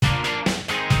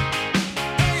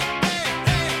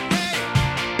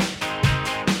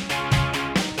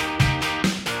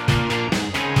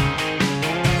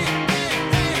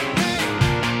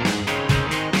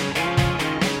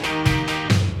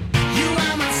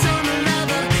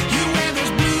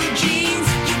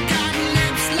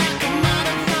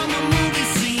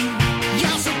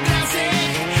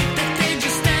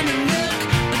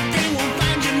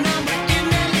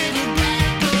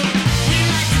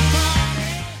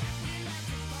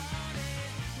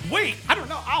wait. I don't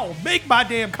know. I'll make my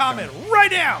damn comment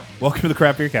right now. Welcome to the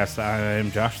Craft Beer Cast.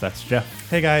 I'm Josh. That's Jeff.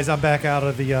 Hey guys, I'm back out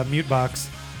of the mute box.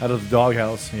 Out of the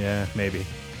doghouse. Yeah, maybe.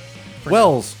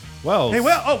 Wells. Wells. Hey,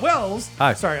 Wells.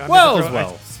 Hi. Sorry, I'm Wells.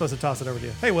 I'm supposed to toss it over to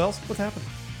you. Hey, Wells, what's happening?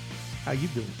 How you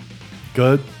doing?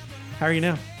 Good. How are you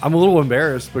now? I'm a little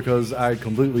embarrassed because I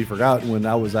completely forgot when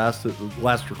I was asked at the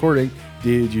last recording,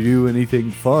 did you do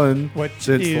anything fun What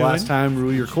since you the last doing? time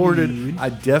we recorded? I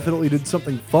definitely did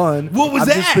something fun. What was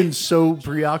I've just that? been so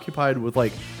preoccupied with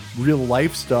like real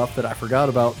life stuff that I forgot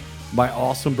about my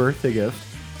awesome birthday gift.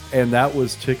 And that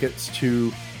was tickets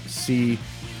to see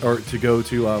or to go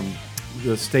to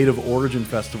the State of Origin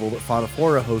Festival that Fauna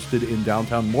Flora hosted in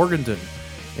downtown Morganton.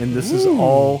 And this is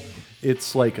all,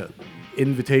 it's like a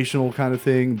invitational kind of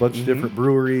thing, bunch of different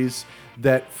breweries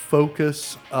that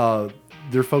focus,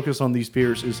 their focus on these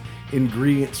beers is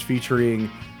ingredients featuring,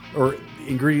 or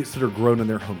ingredients that are grown in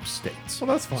their home states. Well,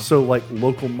 that's fun. So like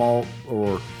local malt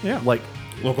or Yeah. like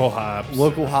Local hops.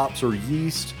 local hops or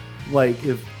yeast, like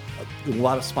if a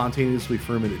lot of spontaneously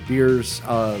fermented beers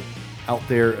out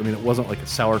there. I mean, it wasn't like a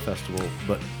sour festival,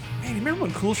 but Man, you remember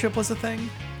when Cool Ship was a thing?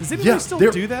 Does anybody still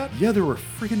do that? Yeah, there were a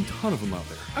freaking ton of them out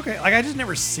there. Okay, like I just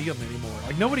never see them anymore.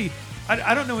 Like nobody,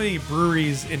 I don't know any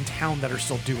breweries in town that are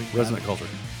still doing Resonant Culture.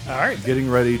 that. All right. Getting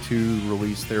ready to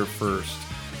release their first,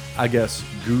 I guess,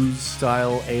 goose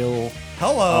style ale.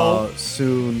 Hello.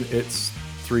 Soon. It's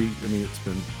it's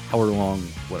been however long,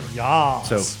 whatever. Yas,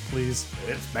 So- please.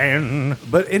 It's been.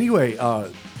 But anyway,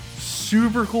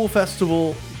 super cool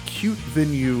festival, cute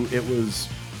venue. It was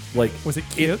like Was it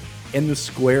cute? in the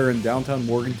square in downtown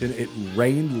Morganton. It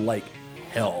rained like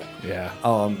hell. Yeah.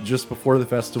 Just before the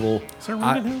festival. Is there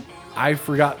rain in hell? I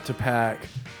forgot to pack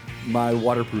my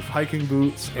waterproof hiking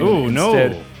boots. and Oh, no.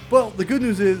 instead- Well, the good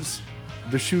news is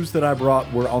the shoes that I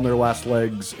brought were on their last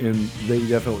legs, and they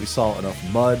definitely saw enough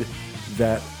mud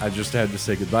that I just had to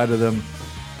say goodbye to them.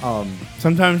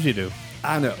 Sometimes you do.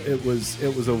 I know it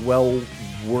was a well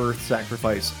worth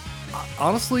sacrifice.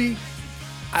 Honestly,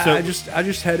 So- I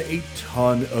just had a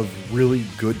ton of really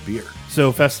good beer.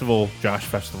 So, Josh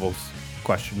Festivals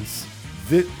questions.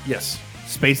 Yes,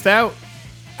 Spaced out?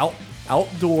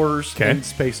 outdoors Okay. and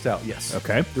spaced out. Yes.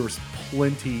 Okay. There was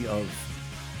plenty of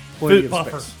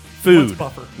Buffer. space. Food. What's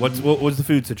buffer? What was the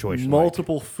food situation?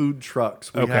 Multiple food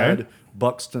trucks. We Okay. had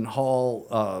Buxton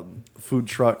Hall food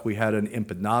truck. We had an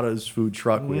empanadas food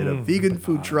truck. We had a vegan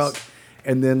food truck,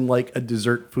 and then like a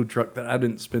dessert food truck that I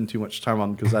didn't spend too much time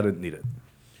on because I didn't need it.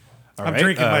 All I'm right,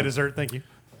 drinking my dessert. Thank you.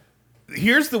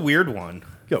 Here's the weird one.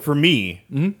 Go. For me,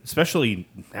 especially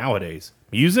nowadays.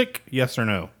 Music, yes or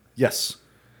no? Yes,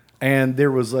 and there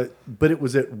was but it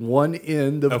was at one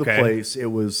end of the Okay. place.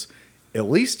 It was at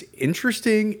least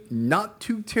interesting, not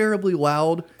too terribly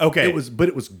loud. Okay. but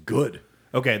it was good.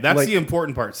 Okay, that's Like- the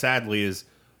important part, sadly, is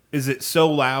it so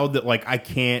loud that like I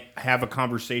can't have a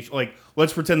conversation? Like,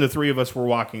 let's pretend the three of us were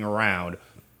walking around.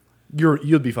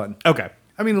 You'll be fine. Okay.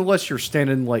 I mean, unless you're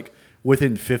standing like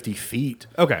within 50 feet.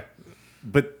 Okay.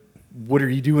 But what are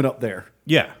you doing up there?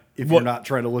 Yeah. If Well, you're not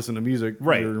trying to listen to music,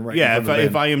 right. you're right Yeah, in front of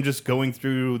if the I am just going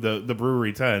through the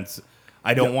brewery tents,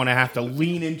 I don't want to have to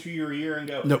lean into your ear and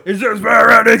go, Nope. "Is this beer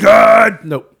any good?"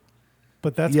 nope.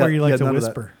 But that's Yeah, where you like yeah, to none of that.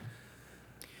 whisper.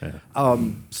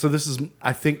 So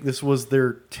I think this was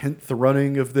their 10th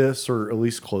running of this, or at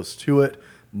least close to it.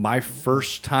 My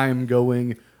first time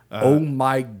going. Oh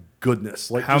my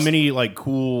goodness! Like How just many like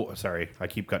cool? Sorry, I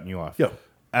keep cutting you off. Yeah.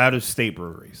 Out of state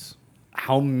breweries.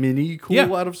 How many cool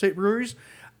Yeah. out of state breweries?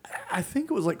 I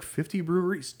think it was like 50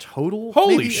 breweries total.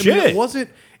 Holy maybe. I mean, shit.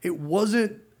 it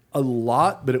wasn't a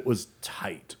lot, but it was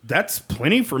tight. That's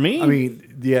plenty for me. I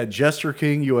mean, yeah, Jester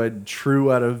King, you had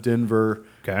True out of Denver.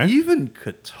 Okay. Even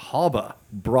Catawba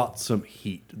brought some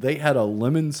heat. They had a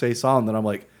lemon saison that I'm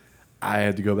like, I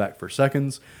had to go back for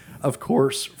seconds. Of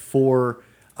course, for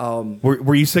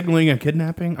were you signaling a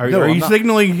kidnapping? Are No, I'm you not.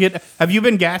 signaling a kid? Have you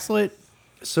been gaslit?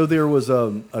 so there was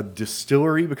a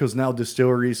distillery, because now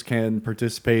distilleries can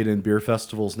participate in beer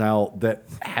festivals now, that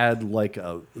had like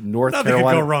a North Nothing could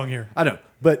Carolina. go wrong here. I know,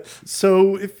 but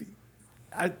so if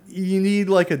you need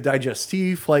like a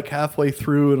digestif like halfway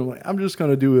through, and I'm just going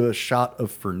to do a shot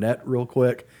of Fernet real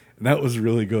quick, and that was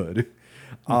really good.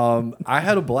 I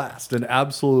had a blast, an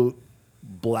absolute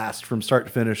blast from start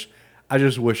to finish. I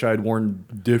just wish I'd worn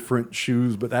different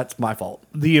shoes, but that's my fault.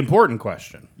 The important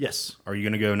question: Yes, are you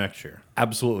going to go next year?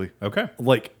 absolutely. Okay.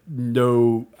 Like,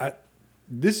 no,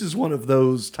 this is one of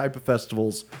those type of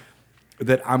festivals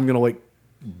that I'm going to like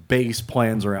base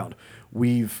plans around.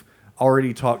 We've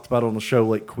already talked about on the show,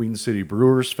 like Queen City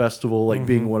Brewers Festival, like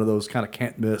being one of those kind of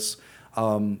can't miss.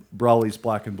 Brawley's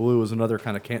Black and Blue is another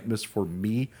kind of can't miss for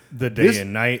me. The day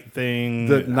and night thing.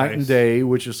 The night and day,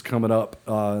 which is coming up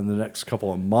in the next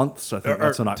couple of months. I think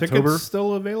that's in October. Tickets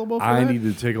still available for I that? need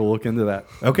to take a look into that.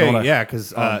 Okay, Don't I? yeah,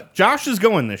 because Josh is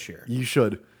going this year. You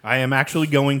should. I am actually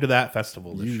going to that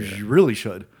festival this year. You really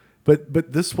should.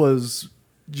 But this was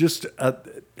just a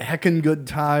heckin' good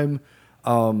time,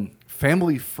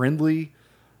 family friendly.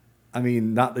 I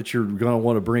mean, not that you're going to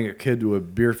want to bring a kid to a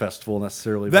beer festival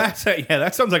necessarily. But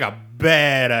That sounds like a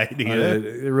bad idea.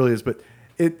 it really is. But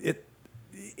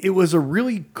it was a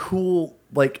really cool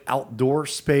like outdoor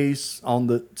space on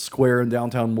the square in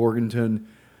downtown Morganton.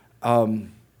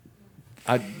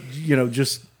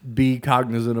 Just be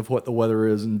cognizant of what the weather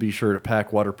is and be sure to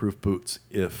pack waterproof boots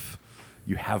if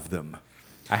you have them.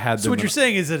 I had them. So what you're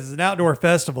saying is that it's an outdoor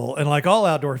festival, and like all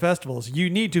outdoor festivals, you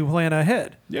need to plan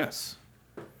ahead. Yes.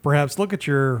 Perhaps look at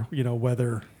your,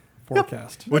 weather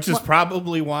forecast. Which is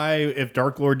probably why, if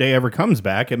Dark Lord Day ever comes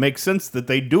back, it makes sense that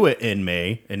they do it in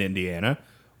May in Indiana,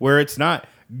 where it's not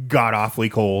god awfully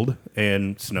cold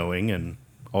and snowing and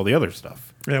all the other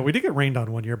stuff. Yeah, we did get rained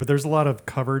on one year, but there's a lot of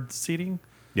covered seating.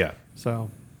 Yeah. So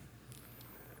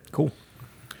Cool.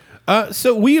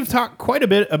 So we have talked quite a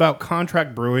bit about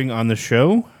contract brewing on the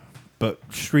show, but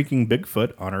Shrieking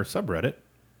Bigfoot on our subreddit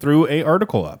threw a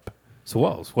article up. So,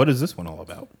 Wells, what is this one all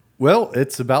about? Well,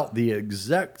 it's about the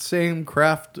exact same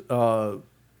contract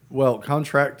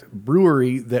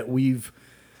brewery that we've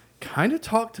kind of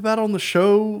talked about on the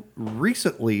show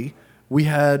recently. We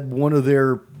had one of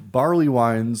their barley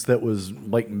wines that was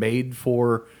like made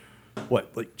for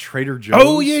like Trader Joe's.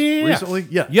 Oh, yeah. Recently,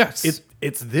 yeah, Yes.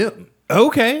 it's them,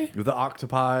 Okay. the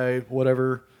octopi,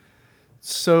 whatever.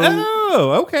 So,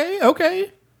 Oh,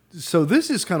 okay. so this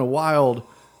is kind of wild.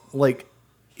 Like,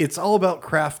 it's all about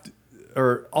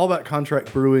all about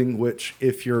contract brewing, which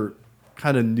if you're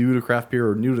kind of new to craft beer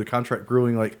or new to contract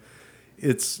brewing, like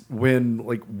it's when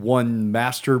like one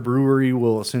master brewery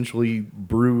will essentially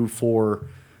brew for,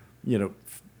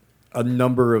 a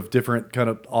number of different kind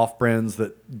of off brands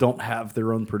that don't have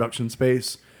their own production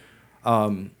space.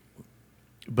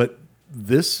 But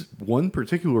this one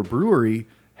particular brewery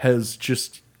has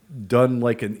just done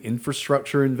like an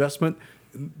infrastructure investment.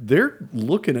 They're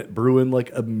looking at brewing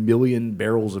like 1 million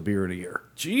barrels of beer in a year.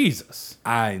 Jesus.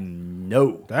 I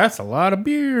know. That's a lot of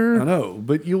beer. I know.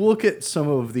 But you look at some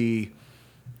of the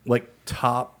like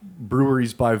top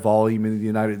breweries by volume in the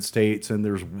United States, and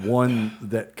there's one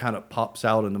that kind of pops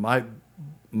out into my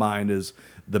mind is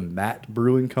the Matt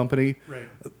Brewing Company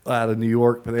out of New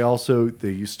York. But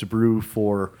they used to brew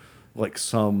for like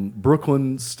some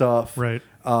Brooklyn stuff. Right.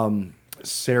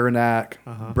 Saranac,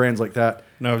 brands like that.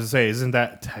 No, I was to say, isn't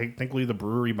that technically the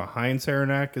brewery behind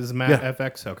Saranac is Matt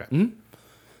FX? Okay. Mm-hmm.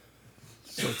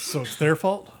 So it's their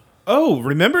fault? Oh,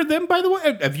 remember them, by the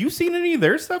way? Have you seen any of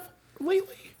their stuff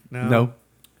lately? No.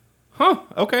 Huh.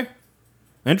 Okay.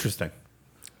 Interesting.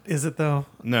 Is it though?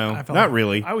 No, I felt not like-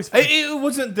 really. I always It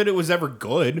wasn't that it was ever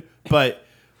good, but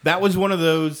that was one of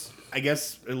those, I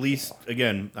guess, at least,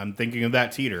 again, I'm thinking of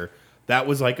that teeter. That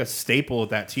was like a staple at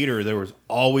that teeter. There was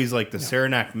always like the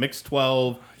Saranac Mix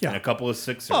 12 and a couple of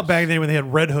Sixers. Well, back then when they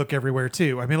had Red Hook everywhere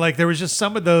too. I mean, like there was just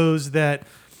some of those that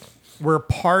were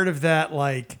part of that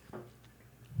like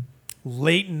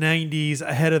late 90s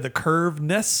ahead of the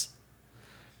curve-ness.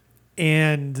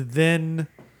 And then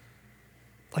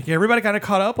like everybody kind of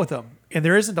caught up with them. And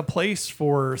there isn't a place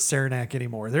for Saranac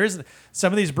anymore. There isn't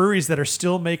some of these breweries that are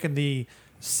still making the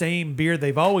same beer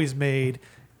they've always made.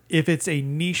 If it's a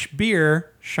niche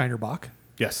beer, Shinerbach,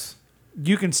 Yes.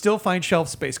 you can still find shelf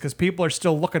space because people are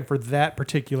still looking for that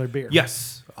particular beer.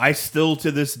 Yes. I still,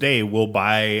 to this day, will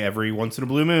buy every once in a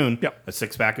blue moon Yep. a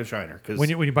 6-pack of Shiner. When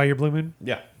you buy your Blue Moon?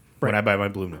 Yeah. When Right. I buy my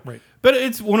blue moon. Right. But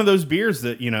it's one of those beers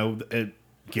that,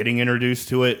 getting introduced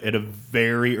to it at a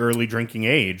very early drinking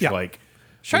age. Yeah. Like,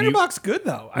 when you- Shinerbach's good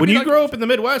though. when you grow up in the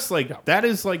Midwest, like that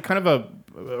is like kind of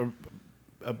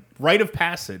a rite of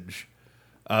passage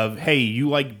of, hey, you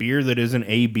like beer that isn't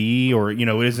AB or, it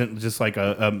isn't just like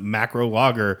a macro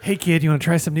lager. Hey kid, you want to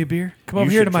try some new beer? Come over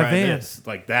You here should to my try van. this.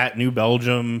 Like that New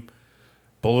Belgium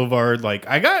Boulevard. Like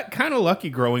I got kind of lucky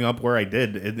growing up where I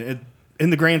did in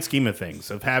the grand scheme of things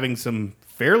of having some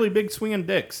fairly big swinging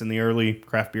dicks in the early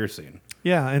craft beer scene.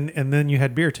 Yeah, and then you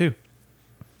had beer too.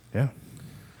 Yeah.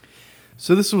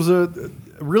 So this was a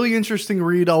really interesting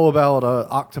read all about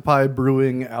Octopi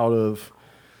Brewing out of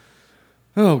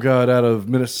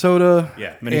Minnesota.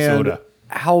 Yeah, Minnesota.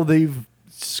 And how they've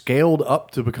scaled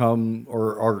up to become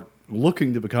or are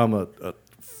looking to become a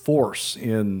force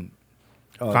in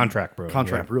Contract brewing.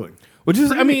 contract yeah. brewing. Which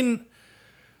is, I mean,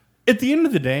 at the end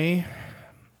of the day,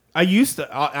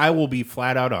 I will be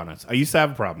flat out honest. I used to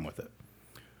have a problem with it.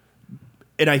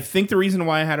 And I think the reason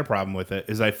why I had a problem with it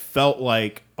is I felt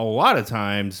like a lot of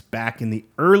times back in the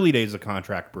early days of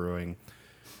contract brewing,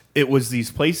 it was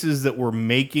these places that were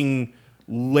making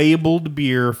labeled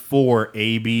beer for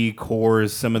AB, Coors,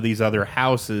 some of these other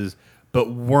houses, but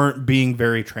weren't being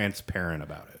very transparent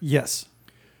about it. Yes.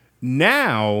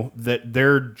 Now that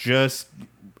they're just,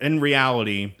 in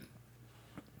reality,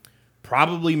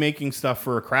 probably making stuff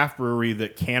for a craft brewery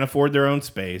that can't afford their own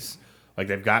space. Like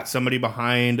they've got somebody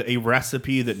behind a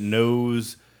recipe that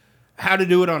knows how to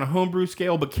do it on a homebrew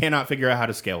scale, but cannot figure out how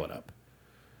to scale it up.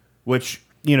 Which,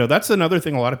 that's another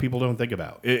thing a lot of people don't think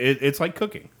about. It's like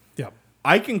cooking. Yeah.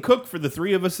 I can cook for the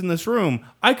three of us in this room.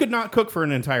 I could not cook for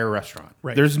an entire restaurant.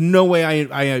 Right. There's no way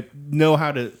I know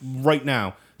how to, right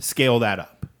now, scale that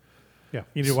up. Yeah.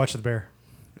 You need to watch The Bear.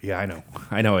 Yeah, I know.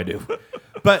 I do.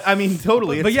 But, I mean,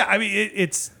 totally. But yeah, I mean,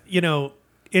 it's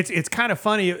kind of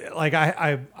funny. Like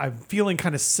I'm feeling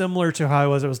kind of similar to how I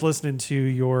was listening to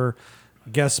your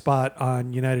guest spot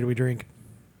on United We Drink,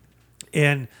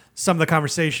 and some of the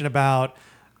conversation about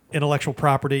intellectual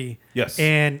property. Yes.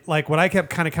 And like what I kept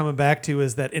kind of coming back to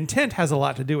is that intent has a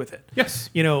lot to do with it. Yes.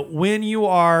 When you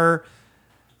are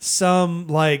some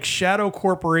like shadow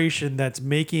corporation that's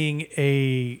making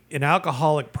an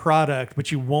alcoholic product,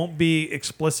 but you won't be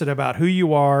explicit about who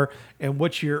you are and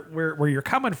where you're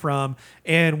coming from,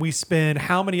 and we spend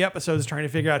how many episodes trying to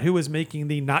figure out who is making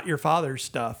the not your father's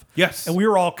stuff. Yes. And we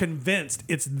were all convinced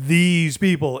it's these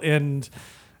people, and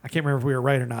I can't remember if we were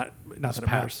right or not. Not that it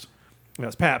matters. It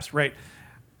was Pabst, right?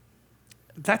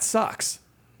 That sucks.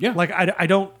 Yeah. Like I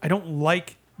don't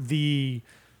like the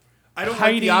I don't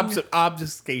hiding, like the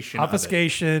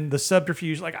obfuscation. the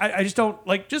subterfuge. Like I just don't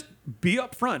like. Just be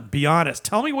upfront. Be honest.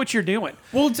 Tell me what you're doing.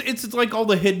 Well, it's like all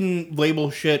the hidden label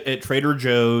shit at Trader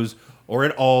Joe's or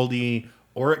at Aldi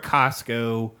or at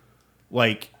Costco.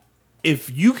 Like, if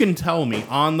you can tell me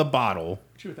on the bottle,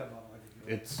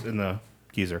 it's in the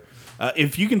geezer.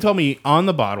 If you can tell me on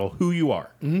the bottle who you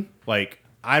are, like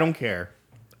I don't care,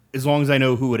 as long as I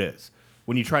know who it is.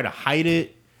 When you try to hide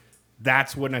it,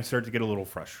 that's when I start to get a little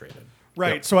frustrated.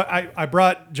 Right. Yep. So I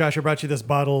brought you this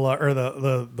bottle or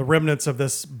the remnants of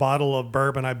this bottle of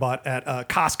bourbon I bought at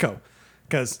Costco,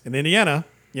 because in Indiana,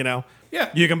 Yeah.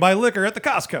 you can buy liquor at the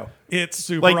Costco. It's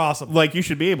super awesome. Like you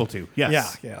should be able to.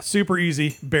 Yes. Yeah. Super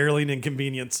easy, barely an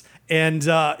inconvenience. And,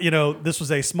 this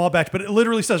was a small batch, but it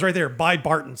literally says right there, by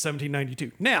Barton,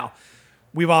 1792. Now,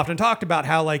 we've often talked about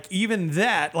how, like, even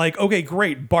that, like, okay,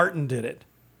 great, Barton did it.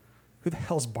 Who the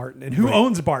hell's Barton? And who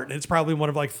owns Barton? It's probably one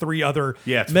of, like, three other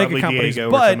It's mega probably companies.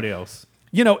 Diego but, or somebody else.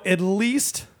 At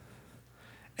least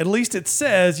it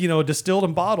says, distilled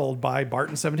and bottled by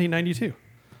Barton, 1792.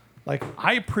 Like,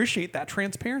 I appreciate that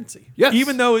transparency. Yes.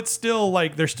 Even though it's still,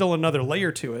 like, there's still another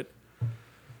layer to it.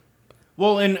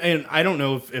 Well, and I don't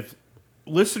know if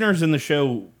listeners in the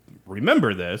show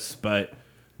remember this, but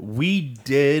we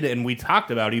did, and we talked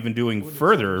about even doing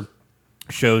further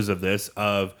shows of this,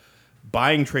 of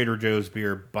buying Trader Joe's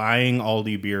beer, buying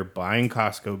Aldi beer, buying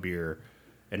Costco beer,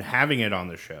 and having it on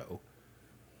the show.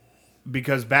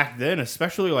 Because back then,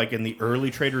 especially like in the early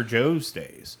Trader Joe's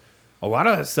days, a lot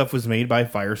of that stuff was made by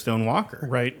Firestone Walker.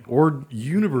 Right. Or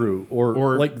Unibrew,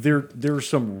 or like there's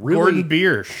some really Gordon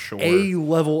Biersch, sure. A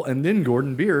level, and then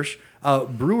Gordon Biersch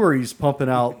breweries pumping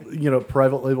out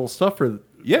private label stuff for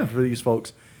these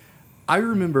folks. I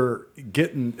remember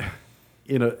getting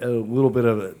in a little bit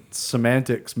of a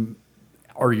semantics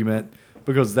argument,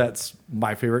 because that's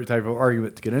my favorite type of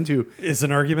argument to get into. Is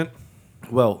an argument?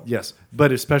 Well, yes,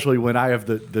 but especially when I have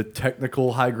the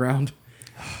technical high ground.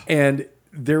 And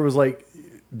there was like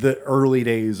the early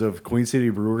days of Queen City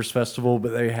Brewers Festival,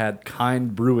 but they had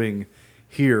Kind Brewing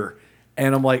here.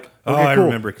 And I'm like, okay, I cool.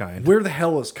 remember Kind. Where the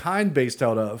hell is Kind based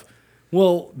out of?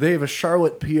 Well, they have a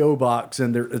Charlotte P.O. box,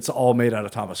 and it's all made out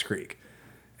of Thomas Creek.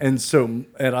 And so, and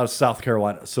out of South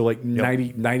Carolina. So like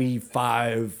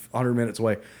 95, 100 minutes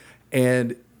away.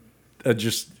 And I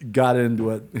just got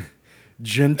into a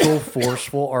gentle,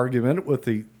 forceful argument with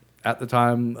at the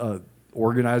time,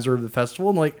 organizer of the festival.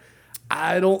 I'm like,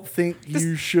 I don't think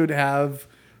you should have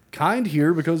Kind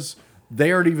here, because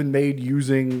they aren't even made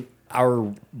using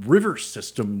our river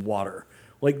system water.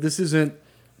 Like,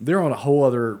 they're on a whole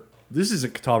other, this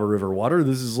isn't Catawba River water.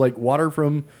 This is like water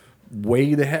from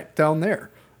way the heck down there.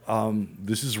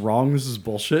 This is wrong. This is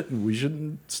bullshit, and we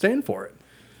shouldn't stand for it.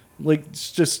 Like,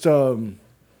 it's just, bunch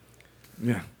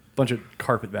of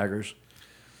carpetbaggers.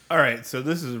 All right, so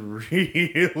this is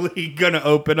really going to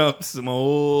open up some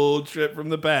old shit from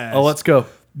the past. Oh, let's go.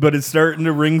 But it's starting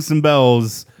to ring some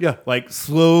bells. Yeah. Like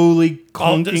slowly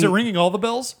clunking. Is it ringing all the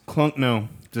bells? No,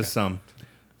 just some.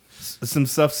 Some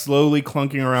stuff slowly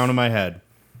clunking around in my head.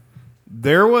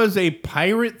 There was a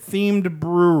pirate-themed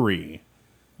brewery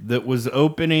that was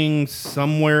opening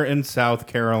somewhere in South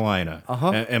Carolina.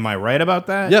 Am I right about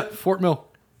that? Yeah, Fort Mill.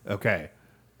 Okay.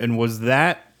 And was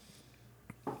that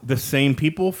the same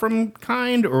people from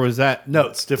Kind, or was that No,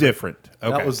 it's different.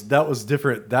 Okay. That was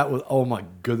different. That was, oh my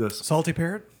goodness. Salty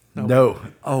Parrot? No.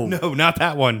 Oh, No, not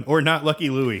that one, or not Lucky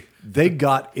Louie. they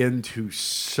got into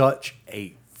such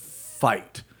a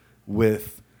fight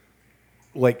with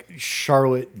like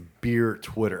Charlotte beer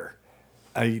Twitter.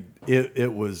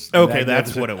 It was Okay,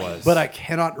 that's magnificent. what it was. But I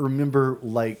cannot remember.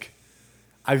 Like,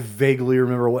 I vaguely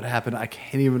remember what happened. I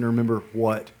can't even remember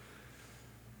what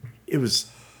it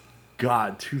was.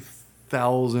 God,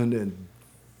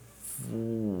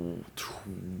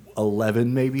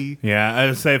 2011 maybe. Yeah, I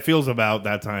would say it feels about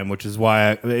that time, which is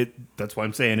why that's why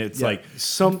I'm saying it's Yeah, like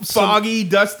some foggy,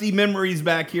 dusty memories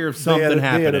back here of something They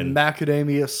had a happening.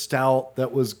 macadamia stout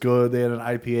that was good. They had an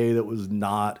IPA that was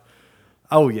not.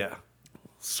 Oh yeah,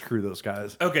 screw those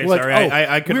guys. Okay, Like, sorry,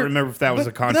 I couldn't we're- remember if that was a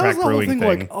but contract that was the whole brewing thing.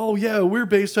 Like, oh yeah, we're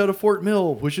based out of Fort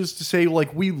Mill, which is to say,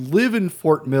 like, we live in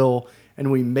Fort Mill and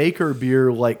we make our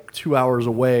beer like 2 hours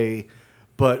away,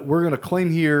 but we're gonna claim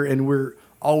here, and we're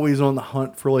always on the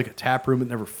hunt for like a tap room and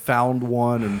never found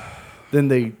one, and then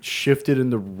they shifted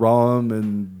into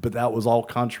rum, but that was all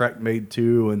contract made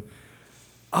too, and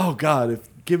oh god,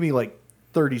 give me like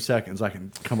 30 seconds, I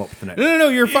can come up with the next. No,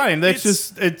 you're fine. That's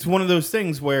it's- it's one of those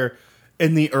things where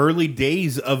in the early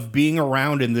days of being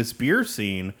around in this beer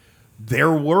scene,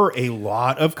 there were a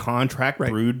lot of contract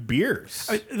brewed beers.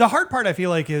 The hard part I feel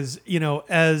like is,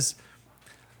 as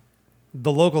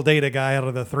the local data guy out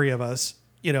of the three of us,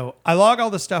 I log all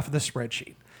the stuff in the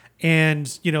spreadsheet. And,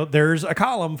 there's a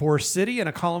column for city and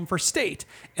a column for state.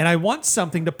 And I want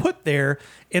something to put there.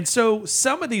 And so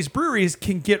some of these breweries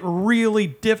can get really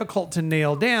difficult to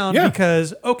nail down Yeah.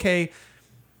 because, okay,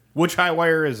 Which high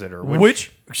wire is it, or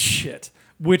which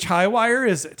high wire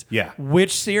is it? Yeah.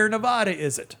 Which Sierra Nevada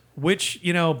is it? Which,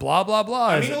 blah, blah, blah.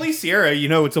 I is mean, it? at least Sierra,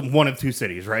 it's one of two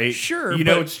cities, right? Sure, You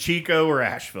know but- it's Chico or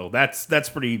Asheville. That's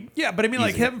pretty. Yeah, but I mean,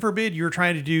 like, easy. heaven forbid you're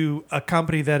trying to do a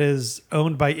company that is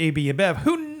owned by AB and Bev.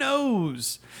 Who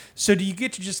knows? So do you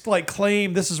get to just like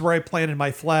claim this is where I planted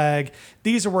my flag?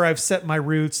 These are where I've set my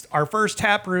roots. Our first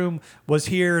tap room was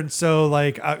here, and so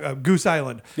like Goose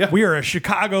Island. Yeah. We are a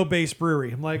Chicago-based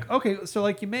brewery. I'm like, okay, so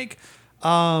like you make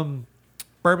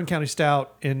Bourbon County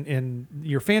Stout and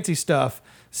your fancy stuff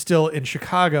still in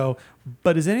Chicago,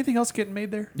 but is anything else getting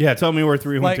made there? Yeah, tell me where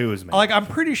 312 Like, is made. like I'm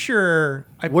pretty sure.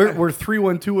 Where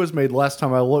 312 was made last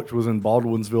time I looked was in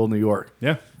Baldwinsville, New York.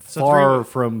 yeah, So Far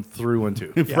from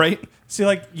 312. Yeah. right. See,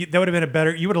 like that would have been a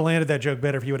better. You would have landed that joke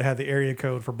better if you would have had the area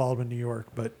code for Baldwin, New York.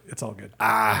 But it's all good.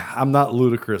 I'm not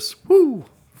ludicrous. Woo!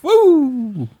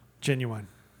 Woo! Genuine.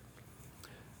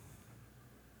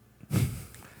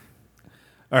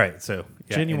 All right, so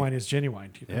yeah, Genuine is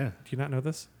genuine. Do Yeah. you not know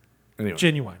this? Anyway.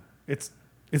 Genuine. It's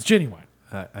genuine.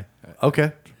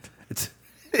 Okay.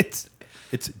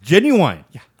 It's genuine.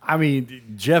 Yeah. I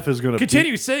mean, Jeff is going to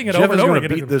Continue saying it Jeff over and is over gonna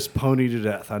again. beat this pony to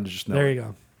death. I just know. There it. you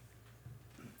go.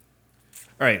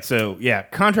 All right, so yeah,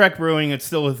 contract brewing, it's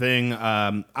still a thing.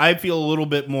 I feel a little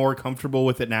bit more comfortable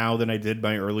with it now than I did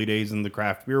my early days in the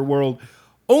craft beer world,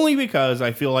 only because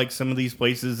I feel like some of these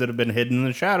places that have been hidden in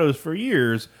the shadows for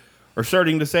years are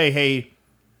starting to say, hey,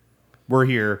 we're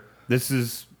here. This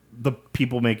is the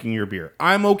people making your beer.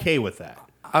 I'm okay with that.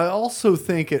 I also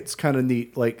think it's kind of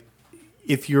neat, like,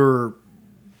 if you're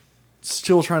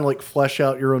still trying to like flesh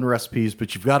out your own recipes,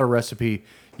 but you've got a recipe,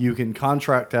 you can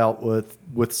contract out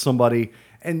with somebody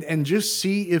and just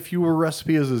see if your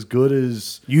recipe is as good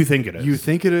as You think it is. you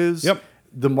think it is. Yep.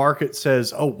 The market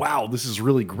says, "Oh wow, this is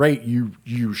really great.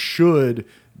 You should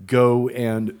go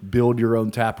and build your own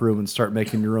tap room and start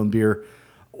making your own beer,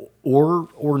 or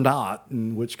not.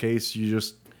 In which case, you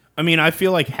just I mean, I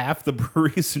feel like half the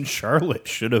breweries in Charlotte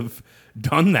should have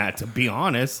done that, to be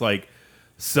honest. Like,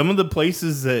 some of the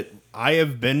places that I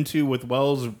have been to with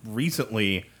Wells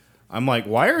recently, I'm like,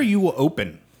 why are you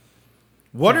open?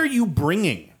 What are you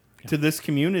bringing to this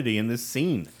community and this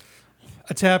scene?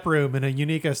 A tap room and a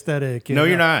unique aesthetic. And No,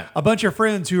 you're not. A bunch of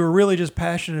friends who are really just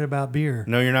passionate about beer.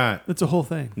 No, you're not. That's a whole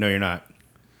thing. No, you're not.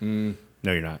 No,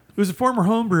 you're not. It was a former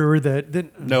home brewer that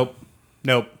didn't. Nope.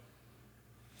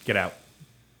 Get out.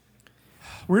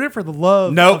 We're in it for the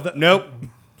love. Nope. of the, Nope.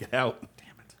 Get out.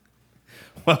 Damn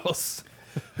it. Wells,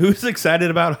 who's excited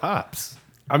about hops?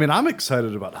 I mean, I'm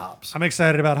excited about hops. I'm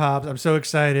excited about hops. I'm so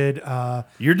excited.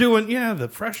 You're doing, the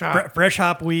fresh hop. Fresh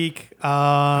Hop Week.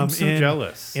 I'm so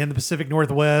jealous. In the Pacific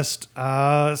Northwest.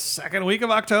 Second week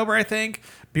of October, I think.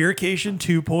 Beercation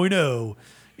 2.0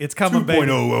 It's coming, baby.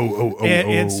 2.0.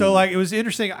 And so like it was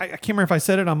interesting. I can't remember if I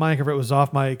said it on mic or if it was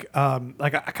off mic.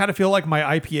 Like I kind of feel like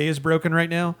my IPA is broken right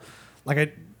now. Like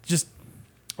I just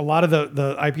a lot of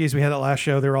the IPAs we had at last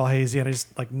show, they were all hazy, and I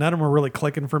just like none of them were really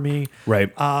clicking for me.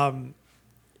 Right. And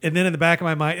then in the back of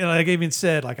my mind, and like I even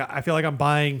said, like I feel like I'm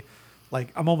buying, like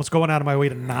I'm almost going out of my way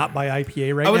to not buy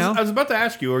IPA right now. I was about to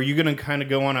ask you, are you going to kind of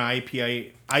go on an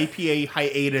IPA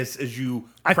hiatus as you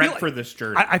prep for this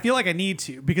journey? I feel like I need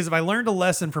to, because if I learned a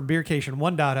lesson from Beercation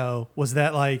 1.0 was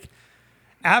that like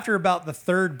after about the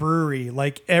third brewery,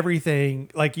 like everything,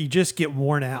 like you just get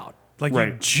worn out. Like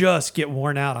you just get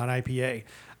worn out on IPA.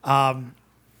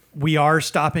 We are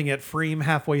stopping at Freem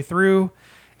halfway through,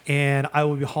 and I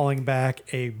will be hauling back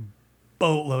a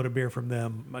boatload of beer from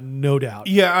them, no doubt.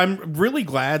 Yeah, I'm really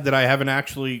glad that I haven't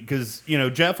actually, because,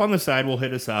 Jeff on the side will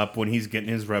hit us up when he's getting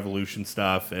his Revolution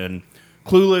stuff, and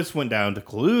Clueless went down to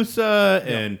Calusa,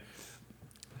 and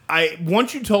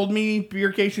once you told me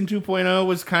Beercation 2.0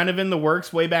 was kind of in the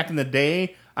works way back in the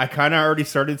day, I kind of already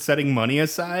started setting money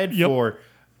aside for...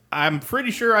 I'm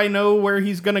pretty sure I know where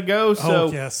he's gonna go. So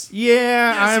yes.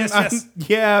 Yes.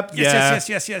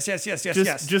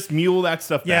 Just mule that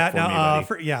stuff back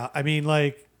for me, buddy. I mean,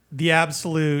 like the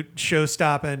absolute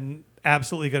show-stopping,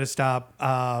 absolutely gonna stop.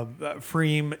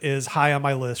 Freem is high on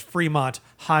my list. Fremont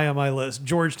high on my list.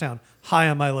 Georgetown high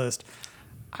on my list.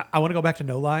 I want to go back to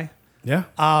No Lie. Yeah.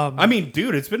 I mean,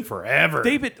 dude, it's been forever.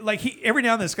 David, like every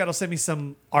now and then, Scott will send me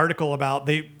some article about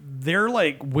they're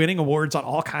like winning awards on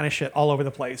all kind of shit all over the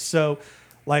place. So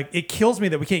like it kills me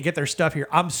that we can't get their stuff here.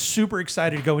 I'm super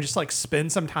excited to go and just like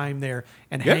spend some time there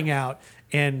and hang out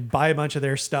and buy a bunch of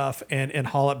their stuff and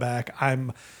haul it back.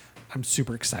 I'm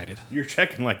super excited. You're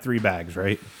checking like 3 bags,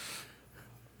 right?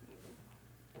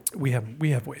 We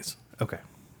have ways. Okay.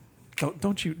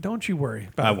 Don't you worry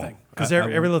about a thing, because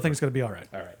every little thing's gonna be all right.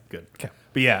 All right, good. Okay.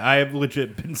 But yeah, I have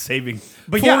legit been saving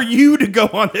for you to go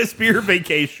on this beer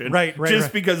vacation. Right.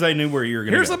 Just because I knew where you were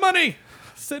going to go. Here's the money.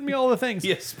 Send me all the things.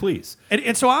 Yes, please.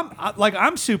 And so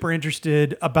I'm super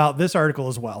interested about this article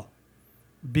as well,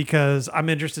 because I'm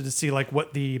interested to see like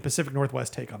what the Pacific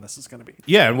Northwest take on this is going to be.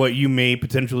 Yeah, and what you may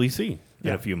potentially see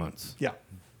in a few months. Yeah.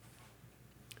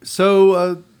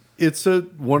 So it's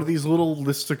one of these little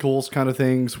listicles kind of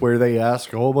things where they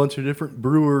ask a whole bunch of different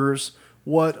brewers,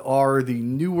 what are the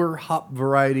newer hop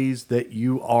varieties that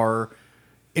you are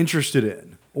interested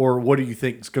in? Or what do you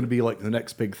think is going to be like the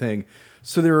next big thing?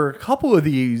 So there are a couple of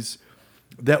these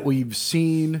that we've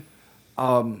seen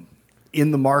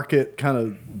in the market kind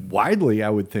of widely,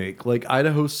 I would think. Like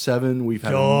Idaho 7, we've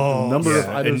had a number of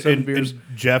Idaho 7 beers. And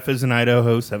Jeff is an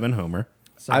Idaho 7 homer.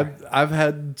 I've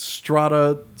had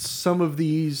Strata. Some of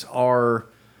these are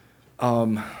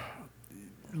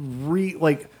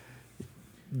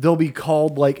they'll be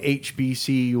called like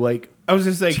HBC, like I was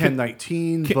just saying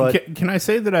 1019. Can I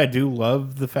say that I do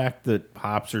love the fact that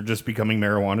hops are just becoming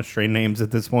marijuana strain names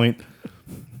at this point?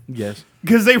 Yes,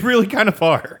 because they really kind of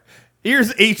are.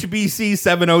 Here's HBC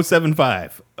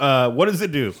 7075. What does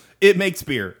it do? It makes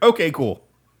beer. Okay, cool.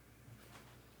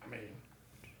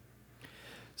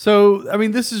 So, I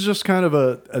mean, this is just kind of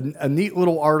a neat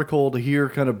little article to hear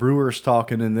kind of brewers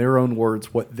talking in their own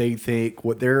words, what they think,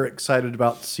 what they're excited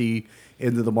about to see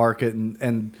into the market,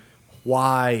 and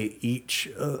why each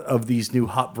of these new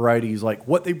hop varieties, like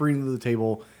what they bring to the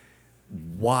table,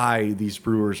 why these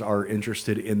brewers are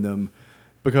interested in them.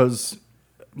 Because,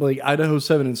 like, Idaho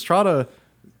 7 and Strata,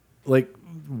 like,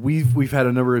 we've had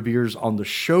a number of beers on the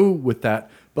show with that,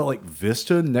 but like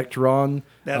Vista, Nectaron,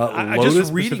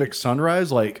 Lotus, Pacific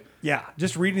Sunrise, like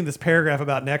just reading this paragraph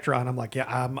about Nectaron, I'm like,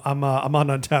 I'm on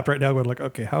Untapped right now. Going like,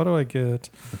 okay, how do I get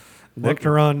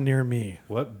Nectaron near me?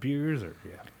 What beers are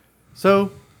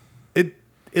So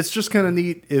it's just kind of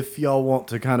neat if y'all want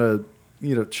to kind of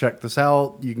check this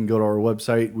out. You can go to our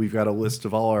website. We've got a list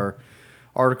of all our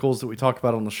articles that we talk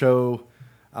about on the show.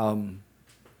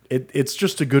 It's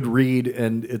just a good read,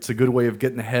 and it's a good way of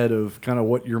getting ahead of kind of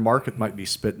what your market might be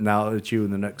spitting out at you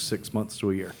in the next 6 months to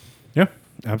a year. Yeah,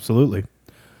 absolutely.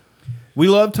 We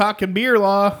love talking beer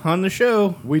law on the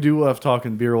show. We do love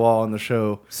talking beer law on the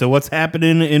show. So what's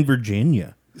happening in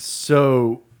Virginia?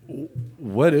 So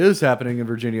what is happening in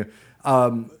Virginia?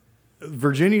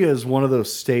 Virginia is one of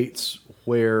those states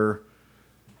where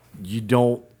you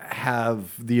don't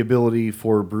have the ability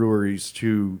for breweries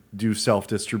to do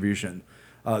self-distribution.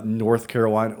 North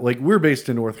Carolina, like we're based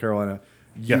in North Carolina,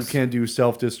 you can do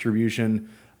self-distribution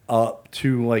up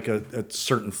to like a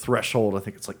certain threshold. I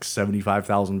think it's like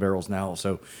 75,000 barrels now.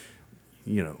 So,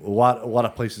 a lot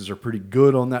of places are pretty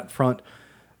good on that front.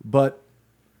 But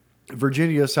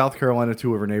Virginia, South Carolina,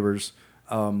 two of our neighbors,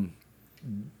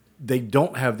 they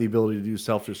don't have the ability to do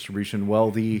self-distribution. Well,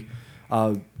 the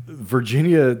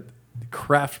Virginia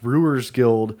Craft Brewers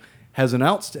Guild has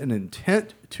announced an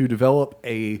intent to develop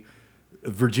a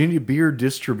Virginia beer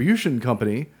distribution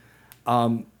company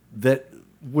that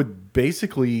would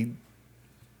basically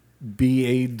be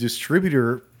a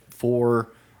distributor for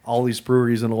all these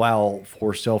breweries and allow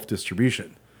for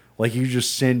self-distribution. Like you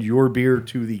just send your beer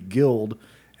to the guild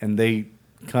and they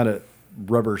kind of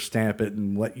rubber stamp it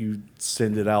and let you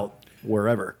send it out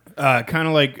wherever. Kind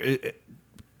of like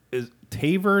is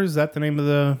Tavor, is that the name of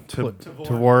the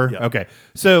Tavor? Yeah. Okay.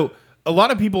 So a lot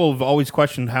of people have always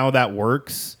questioned how that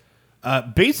works.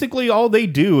 Basically, all they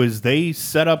do is they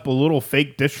set up a little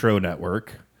fake distro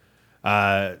network.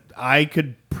 I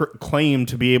could claim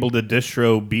to be able to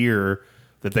distro beer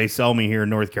that they sell me here in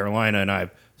North Carolina, and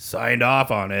I've signed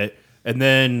off on it. And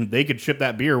then they could ship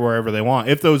that beer wherever they want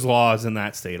if those laws in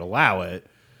that state allow it.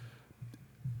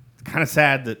 It's kind of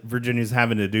sad that Virginia's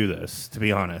having to do this, to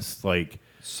be honest. Like,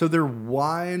 so their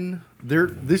wine,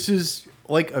 this is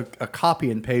like a copy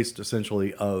and paste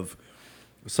essentially of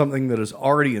something that is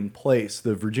already in place.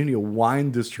 The Virginia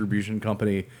Wine Distribution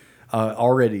Company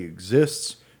already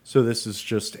exists. So this is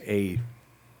just a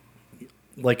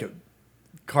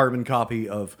carbon copy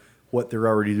of what they're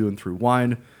already doing through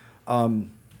wine.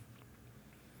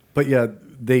 But yeah,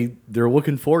 they're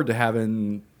looking forward to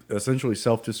having essentially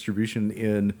self-distribution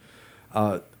in,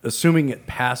 assuming it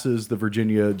passes the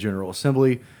Virginia General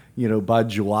Assembly, by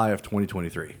July of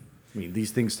 2023. I mean,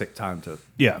 these things take time to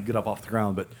get up off the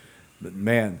ground, but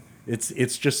man,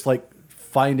 it's just like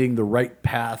finding the right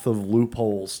path of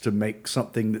loopholes to make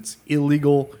something that's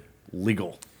illegal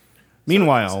legal.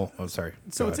 meanwhile, sorry.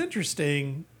 So it's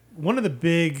interesting. One of the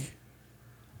big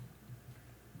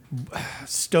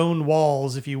stone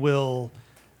walls, if you will,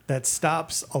 that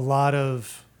stops a lot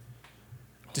of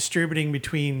distributing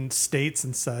between states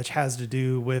and such has to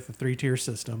do with the 3-tier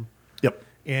system. Yep.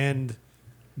 And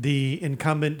the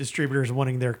incumbent distributors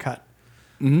wanting their cut.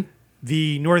 Mm-hmm.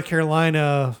 The North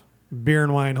Carolina Beer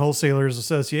and Wine Wholesalers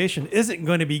Association isn't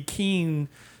going to be keen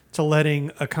to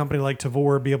letting a company like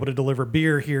Tavor be able to deliver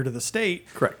beer here to the state.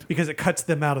 Correct. Because it cuts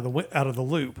them out of the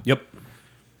loop. Yep.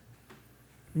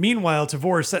 Meanwhile,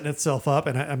 Tavor is setting itself up,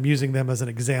 and I'm using them as an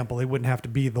example. They wouldn't have to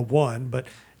be the one, but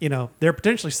they're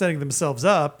potentially setting themselves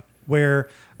up where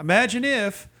imagine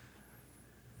if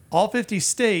all 50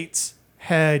 states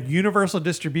had universal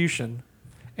distribution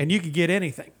and you could get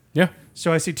anything. Yeah.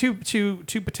 So I see two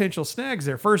potential snags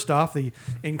there. First off, the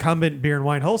incumbent beer and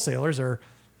wine wholesalers are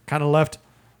kind of left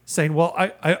saying, well,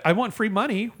 I want free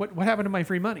money. What happened to my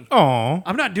free money? Aw.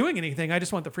 I'm not doing anything. I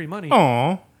just want the free money.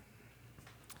 Aw.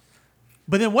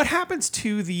 But then what happens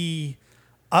to the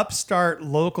upstart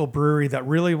local brewery that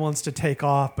really wants to take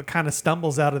off but kind of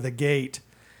stumbles out of the gate?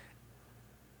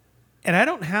 And I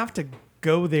don't have to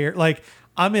go there. Like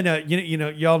I'm in a,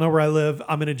 y'all know where I live.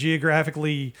 I'm in a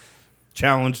geographically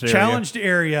challenged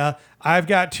area. I've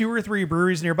got 2 or 3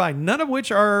 breweries nearby, none of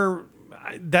which are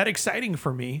that exciting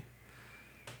for me.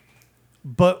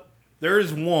 But there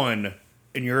is one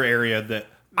in your area that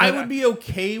I would be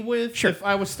okay with if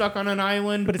I was stuck on an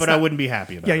island, but I wouldn't be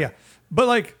happy about it. Yeah. But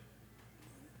like,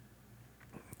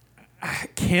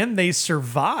 can they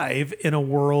survive in a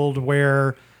world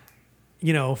where,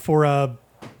 for a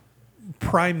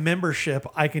Prime membership,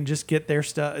 I can just get their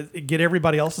stuff, get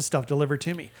everybody else's stuff delivered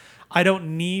to me? I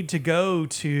don't need to go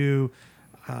to,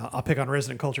 I'll pick on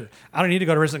Resident Culture. I don't need to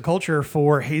go to Resident Culture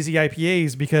for hazy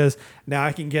IPAs because now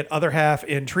I can get other half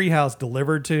in Treehouse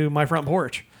delivered to my front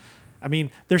porch. I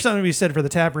mean, there's something to be said for the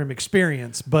taproom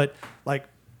experience, but like,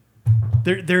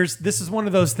 this is one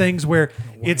of those things where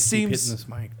it seems hitting this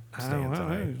mic stand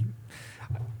tonight.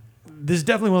 This is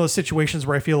definitely one of those situations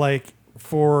where I feel like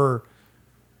for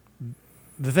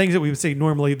the things that we would say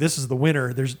normally, this is the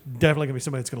winner. There's definitely going to be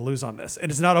somebody that's going to lose on this,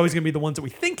 and it's not always going to be the ones that we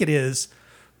think it is.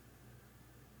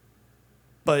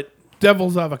 But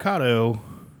devil's avocado.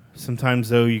 Sometimes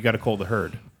though, you got to cull the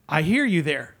herd. I hear you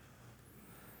there.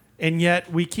 And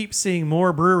yet we keep seeing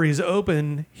more breweries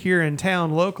open here in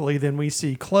town locally than we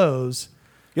see close.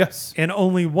 Yes. And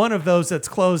only one of those that's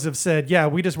closed have said, yeah,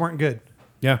 we just weren't good.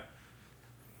 Yeah.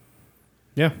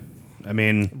 Yeah. I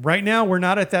mean, right now we're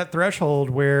not at that threshold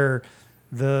where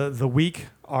the weak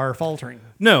are faltering.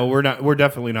 No, we're not. We're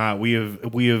definitely not. We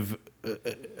have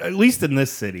at least in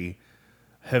this city,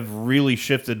 have really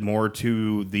shifted more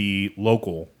to the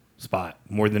local spot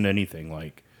more than anything.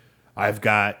 Like I've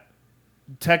got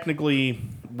technically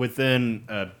within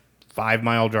a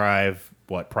 5-mile drive,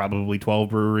 probably 12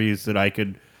 breweries that I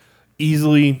could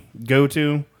easily go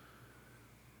to,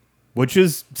 which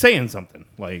is saying something.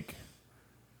 Like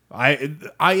I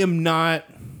am not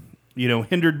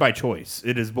hindered by choice.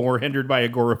 It is more hindered by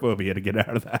agoraphobia to get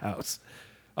out of the house.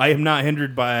 I am not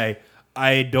hindered by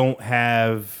I don't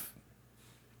have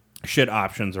shit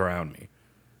options around me.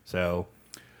 So,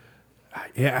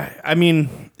 yeah, I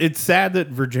mean, it's sad that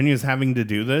Virginia's having to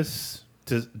do this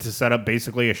to set up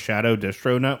basically a shadow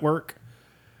distro network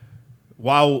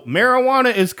while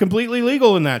marijuana is completely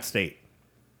legal in that state.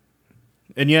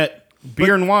 And yet,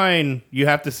 beer and wine, you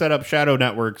have to set up shadow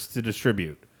networks to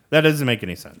distribute. That doesn't make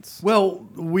any sense. Well,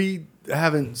 we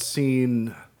haven't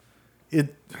seen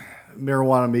it.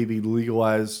 Marijuana may be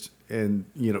legalized and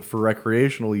for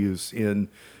recreational use in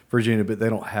Virginia, but they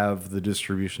don't have the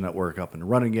distribution network up and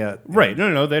running yet. Right?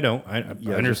 No, they don't. I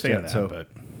understand just that, yet, so. but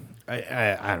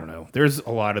I don't know. There's a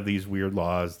lot of these weird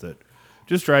laws that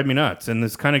just drive me nuts, and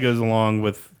this kind of goes along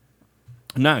with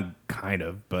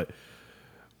but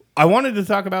I wanted to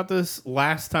talk about this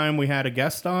last time we had a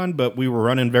guest on, but we were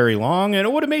running very long, and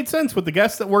it would have made sense with the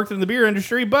guest that worked in the beer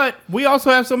industry, but we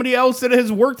also have somebody else that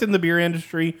has worked in the beer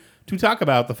industry to talk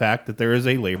about the fact that there is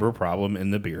a labor problem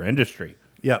in the beer industry.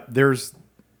 Yeah, there's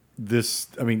this,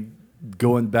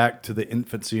 going back to the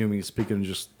infancy, speaking of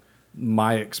just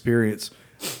my experience,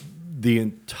 the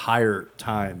entire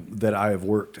time that I have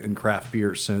worked in craft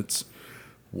beer since,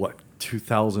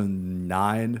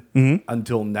 2009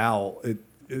 until now,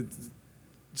 it's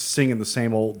singing the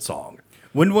same old song.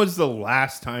 When was the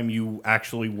last time you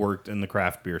actually worked in the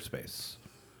craft beer space?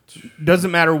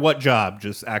 Doesn't matter what job,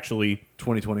 just actually.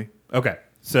 2020. Okay,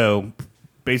 so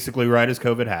basically right as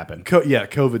COVID happened.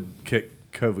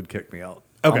 COVID kicked me out.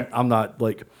 Okay. I'm not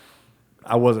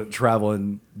I wasn't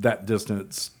traveling that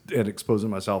distance and exposing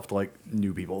myself to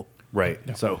new people. Right.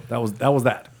 So that was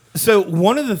that. So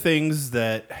one of the things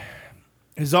that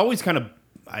has always kind of,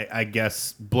 I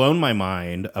guess, blown my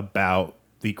mind about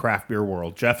the craft beer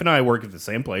world. Jeff and I work at the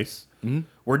same place. Mm-hmm.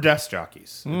 We're desk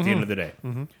jockeys at the end of the day.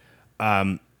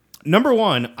 Mm-hmm. Number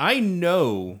one, I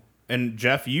know, and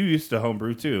Jeff, you used to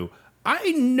homebrew too.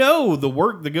 I know the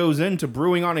work that goes into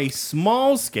brewing on a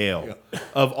small scale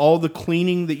of all the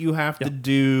cleaning that you have to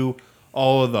do,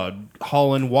 all of the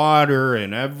hauling water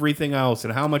and everything else,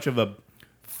 and how much of a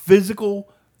physical,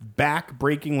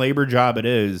 back-breaking labor job it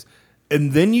is.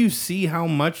 And then you see how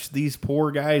much these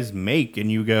poor guys make,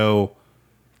 and you go,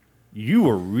 you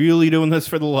are really doing this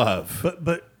for the love.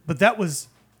 But that was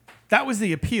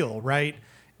the appeal, right?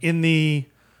 In the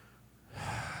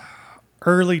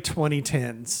early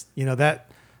 2010s,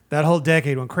 that whole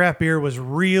decade when craft beer was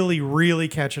really, really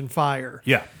catching fire.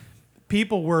 Yeah.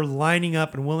 People were lining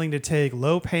up and willing to take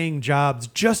low-paying jobs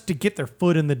just to get their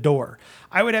foot in the door.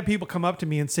 I would have people come up to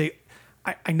me and say,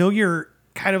 I know you're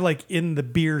kind of in the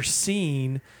beer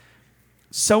scene.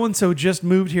 So-and-so just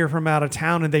moved here from out of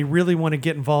town and they really want to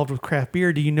get involved with craft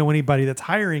beer. Do you know anybody that's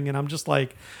hiring? And I'm just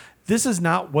like, this is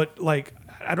not what,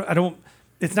 I don't,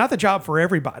 it's not the job for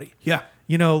everybody. Yeah.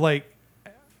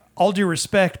 All due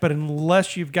respect, but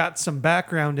unless you've got some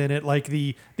background in it,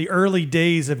 the early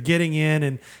days of getting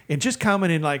in and just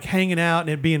coming and hanging out and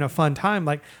it being a fun time,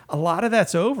 a lot of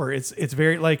that's over. It's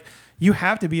very you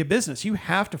have to be a business. You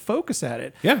have to focus at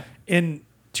it. Yeah. And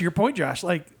to your point, Josh,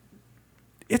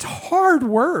 it's hard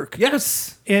work.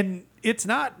 Yes. And it's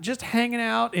not just hanging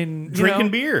out and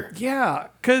drinking beer. Yeah,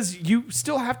 because you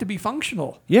still have to be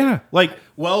functional. Yeah.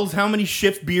 Wells, how many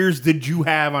shift beers did you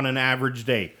have on an average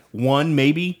day? One,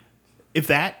 maybe, if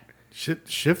that.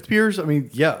 Shift beers?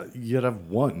 You'd have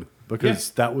one because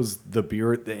that was the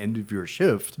beer at the end of your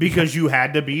shift. Because you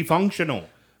had to be functional.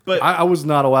 But I was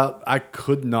not allowed. I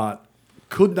did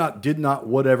not,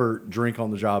 whatever, drink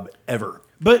on the job ever.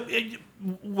 But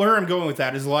where I'm going with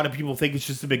that is a lot of people think it's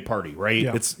just a big party, right?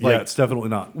 Yeah. It's definitely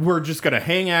not. We're just going to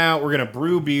hang out, we're going to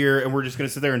brew beer, and we're just going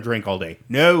to sit there and drink all day.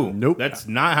 No. Nope. That's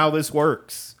not how this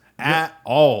works at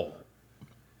all.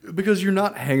 Because you're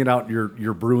not hanging out,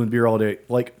 you're brewing beer all day.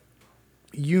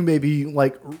 You may be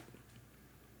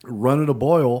running a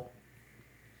boil,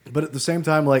 but at the same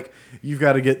time, you've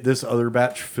got to get this other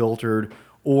batch filtered,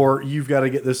 or you've got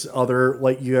to get this other,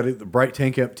 you got to the bright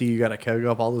tank empty, you got to keg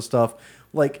up all this stuff.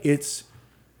 It's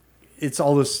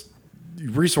all this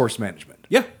resource management.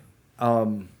 Yeah.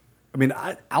 I'll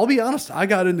be honest, I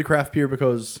got into craft beer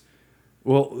because,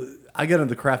 I got into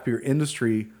the craft beer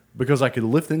industry because I could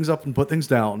lift things up and put things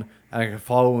down, and I could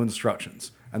follow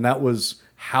instructions. And that was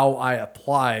how I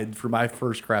applied for my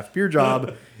first craft beer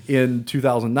job in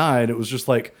 2009. It was just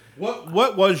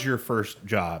What was your first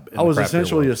job? I was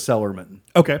essentially a cellarman.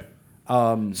 Okay.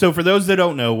 So for those that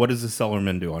don't know, what does a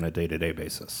cellarman do on a day-to-day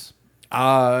basis?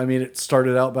 It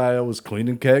started out by I was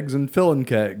cleaning kegs and filling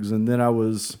kegs, and then I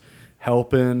was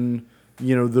helping,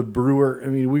 the brewer.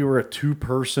 We were a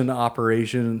 2-person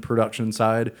operation and production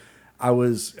side. I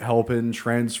was helping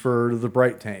transfer to the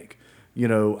Bright Tank. You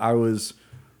know, I was,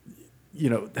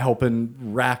 helping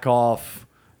rack off.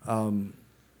 I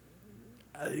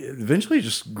eventually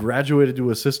just graduated to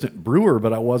assistant brewer,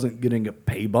 but I wasn't getting a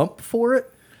pay bump for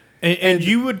it. And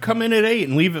you would come in at 8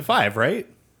 and leave at 5, right?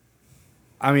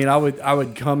 I mean, I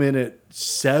would come in at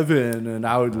 7 and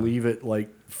I would leave at like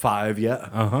 5.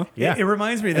 Yeah. Yeah. It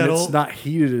reminds me of And that it's old. not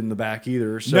heated in the back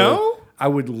either. So No? I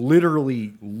would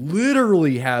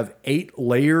literally have 8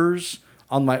 layers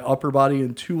on my upper body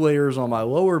and 2 layers on my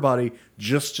lower body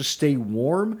just to stay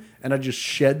warm. And I just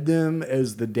shed them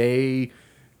as the day,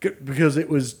 because it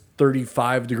was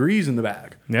 35 degrees in the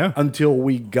back. Yeah. Until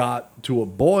we got to a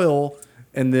boil.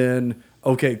 And then,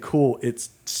 okay, cool. It's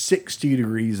 60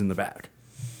 degrees in the back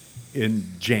in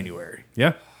January.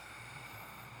 Yeah.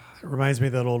 It reminds me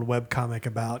of that old webcomic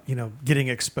about, getting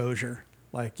exposure.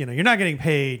 Like, you're not getting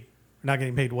paid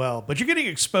well, but you're getting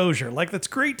exposure. Like, that's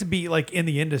great to be like in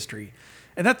the industry.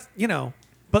 And that's,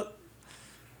 but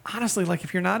honestly, like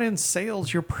if you're not in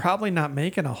sales, you're probably not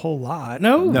making a whole lot.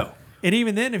 No. And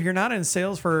even then, if you're not in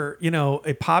sales for,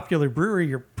 a popular brewery,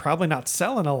 you're probably not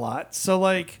selling a lot. So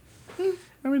like,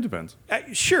 I mean, it depends.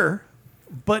 sure.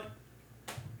 But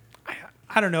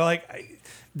I don't know. Like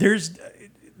there's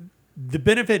the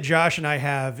benefit Josh and I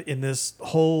have in this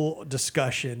whole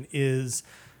discussion is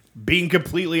Being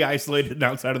completely isolated and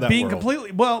outside of that being world.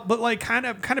 completely but like kind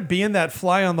of being that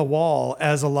fly on the wall,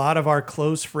 as a lot of our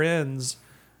close friends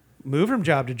move from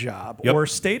job to job Yep. or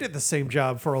stayed at the same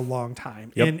job for a long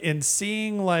time, Yep. and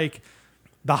seeing like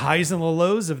the highs and the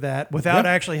lows of that without Yep.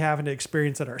 actually having to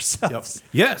experience it ourselves.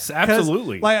 Yes, 'Cause,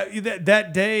 absolutely. Like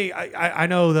that day, I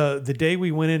know the day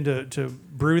we went in to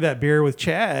brew that beer with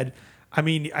Chad. I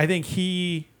mean, I think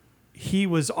he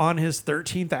was on his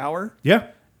 13th hour. yeah.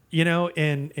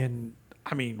 And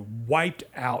I mean, wiped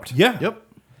out. Yeah. Yep.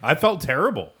 I felt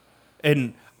terrible.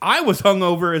 And I was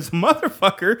hungover as a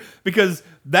motherfucker because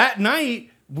that night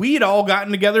we had all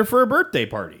gotten together for a birthday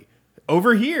party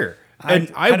over here.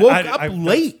 And I woke up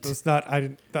late. That's not. I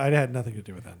had nothing to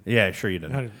do with that. Yeah, sure you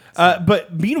didn't. I didn't-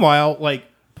 But meanwhile, like,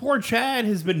 poor Chad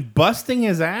has been busting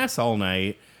his ass all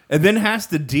night and then has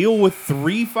to deal with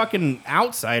 3 fucking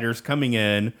outsiders coming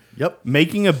in, Yep.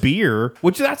 making a beer,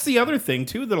 which that's the other thing,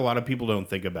 too, that a lot of people don't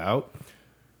think about.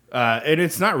 And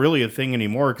it's not really a thing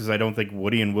anymore because I don't think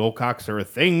Woody and Wilcox are a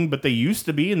thing, but they used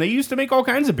to be, and they used to make all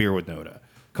kinds of beer with Noda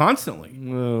constantly.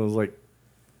 Well, it was like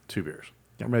 2 beers.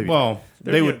 Or maybe. Well,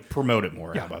 they Yeah. would promote it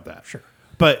more. Yeah, How about that? sure.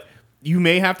 But you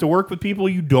may have to work with people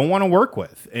you don't want to work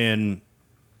with, and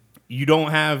you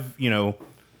don't have,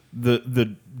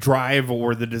 the drive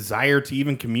or the desire to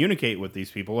even communicate with these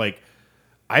people. Like,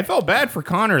 I felt bad for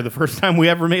Connor the first time we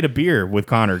ever made a beer with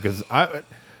Connor because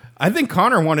I think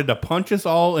Connor wanted to punch us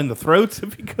all in the throats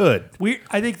if he could.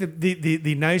 I think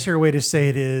the nicer way to say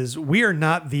it is we are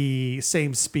not the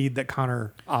same speed that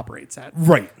Connor operates at.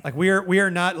 Right. Like we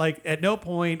are not like, at no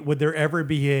point would there ever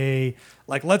be a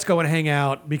like, let's go and hang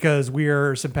out because we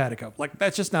are simpatico. Like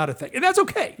that's just not a thing, and that's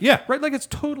okay. Yeah. Right. Like it's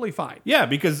totally fine. Yeah,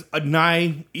 because a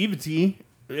naivety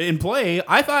in play,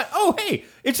 I thought, oh, hey,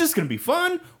 it's just going to be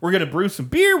fun. We're going to brew some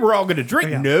beer. We're all going to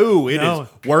drink. Yeah. No, it No. is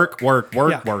work, work,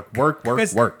 work, Yeah. work, work,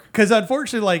 work, work. Because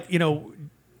unfortunately, like,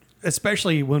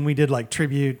 especially when we did like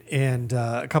Tribute and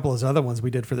a couple of those other ones we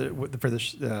did for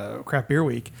the Craft Beer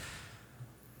Week,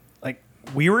 like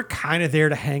we were kind of there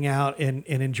to hang out and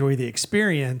enjoy the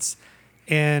experience.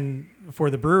 And for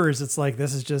the brewers, it's like,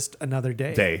 this is just another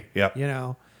day. Yep.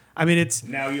 I mean, it's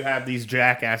Now you have these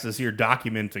jackasses here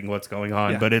documenting what's going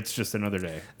on, Yeah. but it's just another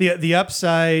day. the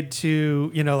upside to,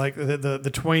 like the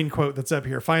Twain quote that's up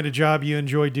here: find a job you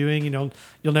enjoy doing, you'll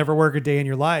never work a day in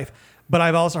your life. But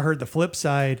I've also heard the flip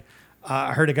side.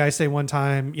 I heard a guy say one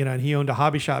time, and he owned a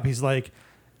hobby shop. He's like,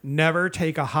 never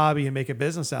take a hobby and make a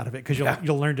business out of it because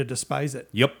you'll learn to despise it.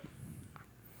 Yep.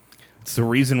 It's the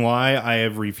reason why I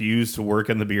have refused to work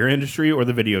in the beer industry or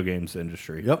the video games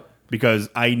industry. Yep. Because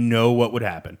I know what would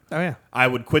happen. Oh yeah, I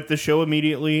would quit the show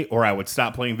immediately or I would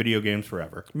stop playing video games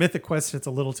forever. Mythic Quest hits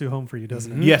a little too home for you,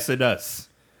 doesn't it? Yes, it does.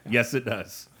 Yes, it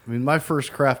does. I mean, my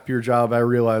first craft beer job, I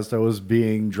realized I was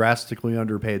being drastically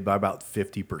underpaid by about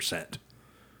 50%.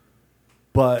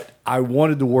 But I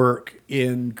wanted to work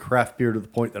in craft beer to the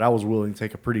point that I was willing to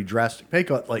take a pretty drastic pay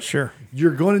cut. Like, Sure.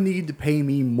 You're going to need to pay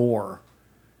me more.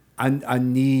 I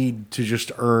need to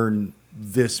just earn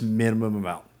this minimum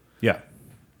amount. Yeah.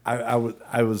 I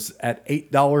was at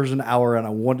 $8 an hour, and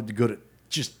I wanted to go to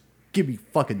just give me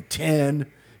fucking 10.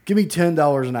 Give me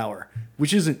 $10 an hour,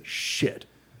 which isn't shit.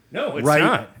 No, it's Right?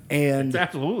 not. And It's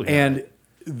absolutely and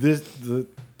the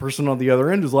person on the other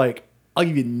end is like, I'll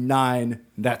give you 9.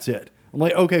 That's it. I'm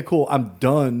like, okay, cool. I'm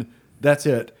done. That's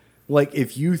it. Like,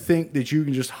 if you think that you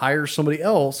can just hire somebody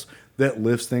else that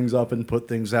lifts things up and put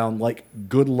things down, like,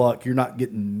 good luck. You're not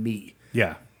getting me.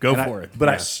 Yeah, go And for it. But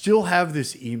I Yeah. still have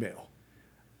this email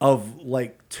of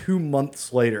like 2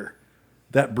 months later,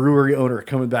 that brewery owner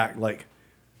coming back like,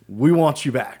 we want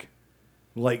you back.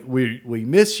 Like, we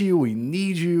miss you. We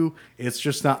need you. It's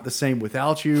just not the same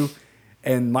without you.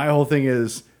 And my whole thing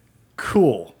is,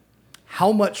 cool.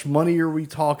 How much money are we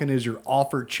talking? Is your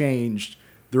offer changed?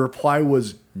 The reply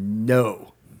was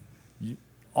no.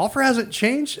 Offer hasn't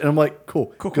changed. And I'm like,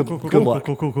 cool. Good luck.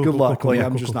 Good luck. Like,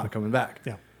 I'm just not coming back.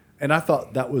 Yeah. And I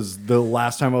thought that was the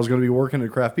last time I was going to be working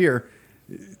at craft beer.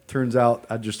 It turns out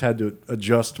I just had to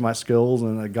adjust my skills,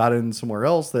 and I got in somewhere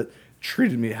else that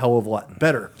treated me a hell of a lot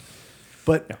better.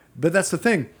 But that's the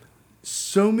thing.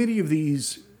 So many of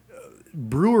these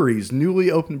breweries,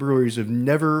 newly opened breweries, have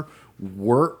never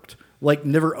worked, like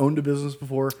never owned a business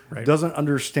before, Right. doesn't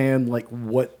understand like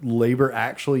what labor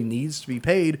actually needs to be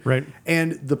paid. Right.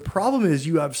 And the problem is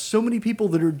you have so many people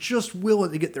that are just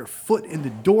willing to get their foot in the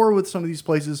door with some of these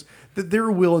places that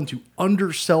they're willing to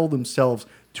undersell themselves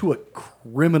to a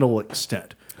criminal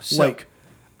extent. Like,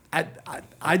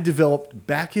 I developed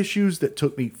back issues that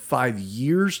took me 5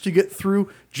 years to get through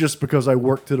just because I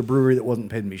worked at a brewery that wasn't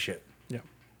paying me shit. Yeah.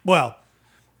 Well,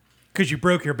 because you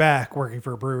broke your back working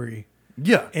for a brewery,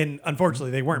 Yeah. and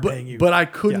unfortunately, they weren't paying you. But I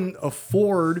couldn't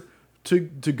afford to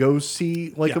go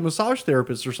see like Yeah. a massage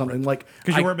therapist or something. Like,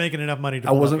 because you weren't making enough money to.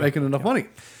 I wasn't making enough money.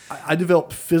 I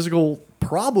developed physical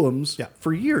problems Yeah.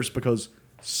 for years because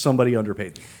somebody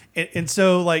underpaid me. And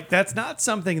so, like, that's not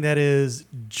something that is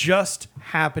just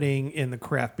happening in the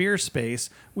craft beer space.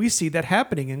 We see that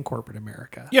happening in corporate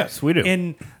America. Yes, we do.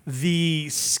 And the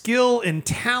skill and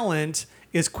talent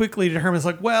is quickly determined. It's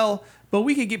like, well, but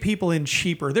we can get people in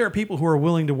cheaper. There are people who are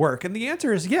willing to work. And the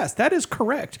answer is yes, that is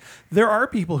correct. There are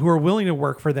people who are willing to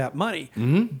work for that money.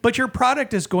 But your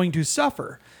product is going to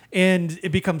suffer. And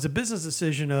it becomes a business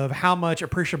decision of how much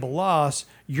appreciable loss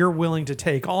you're willing to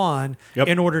take on Yep.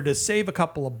 in order to save a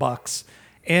couple of bucks.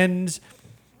 And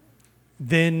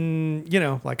then,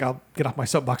 like, I'll get off my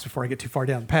soapbox before I get too far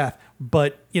down the path.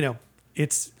 But,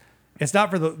 it's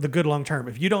not for the good long term.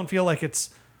 If you don't feel like it's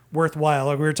worthwhile,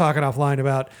 like we were talking offline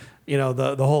about,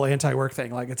 the whole anti-work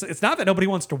thing. Like, it's not that nobody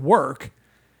wants to work.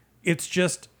 It's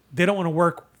just they don't want to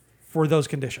work for those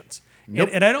conditions. Nope.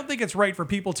 And I don't think it's right for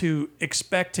people to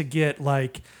expect to get,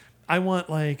 like, I want,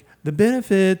 like, the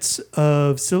benefits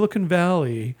of Silicon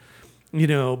Valley,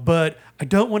 but I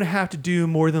don't want to have to do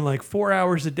more than like 4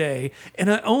 hours a day. And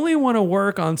I only want to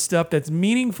work on stuff that's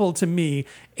meaningful to me.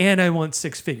 And I want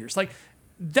 6 figures. Like,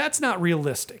 that's not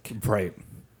realistic. Right.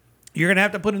 You're going to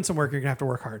have to put in some work. You're going to have to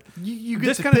work hard. You get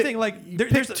this to kind pick- of thing, like, you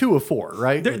there's pick 2 of 4,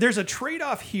 right? there's a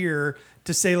trade-off here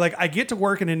to say, like, I get to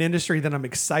work in an industry that I'm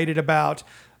excited about.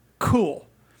 Cool.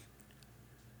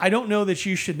 I don't know that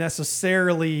you should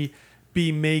necessarily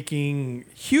be making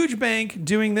huge bank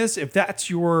doing this if that's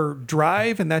your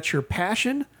drive and that's your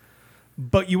passion.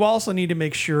 But you also need to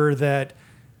make sure that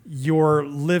you're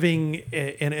living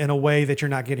in a way that you're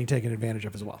not getting taken advantage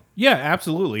of as well. Yeah,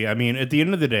 absolutely. I mean, at the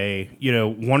end of the day,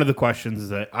 one of the questions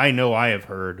that I know I have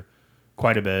heard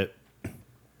quite a bit,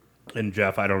 and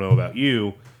Jeff, I don't know about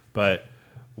you, but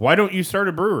why don't you start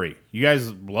a brewery? You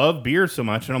guys love beer so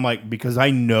much. And I'm like, because I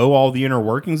know all the inner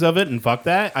workings of it, and fuck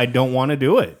that, I don't want to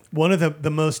do it. One of the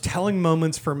most telling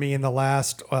moments for me in the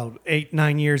last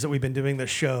 8-9 years that we've been doing this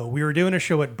show, we were doing a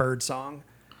show at Birdsong,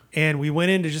 and we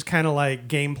went in to just kind of like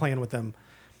game plan with them.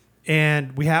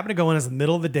 And we happened to go in as the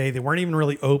middle of the day. They weren't even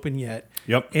really open yet.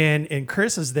 Yep. And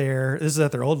Chris is there. This is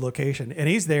at their old location, and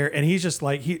he's there, and he's just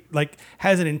like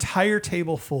has an entire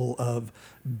table full of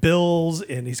bills,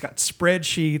 and he's got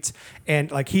spreadsheets,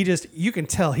 and like you can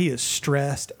tell he is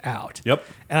stressed out. Yep.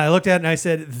 And I looked at it and I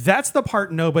said, that's the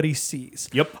part nobody sees.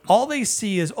 Yep. All they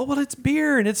see is, oh, well, it's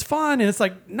beer and it's fun, and it's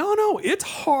like, no, it's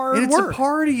hard and it's work. a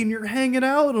party and you're hanging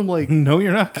out. And I'm like, No,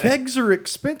 you're not. kegs are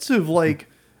expensive. Like,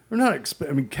 or not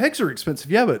expensive. I mean, kegs are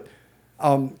expensive, yeah, but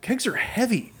kegs are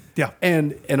heavy. Yeah.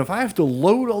 And if I have to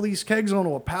load all these kegs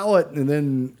onto a pallet and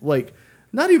then like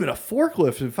not even a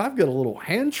forklift, if I've got a little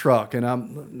hand truck and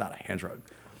I'm not a hand truck,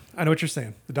 I know what you're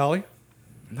saying. The dolly.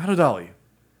 not a dolly.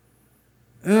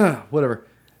 Whatever.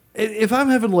 If I'm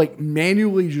having like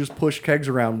manually just push kegs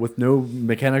around with no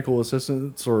mechanical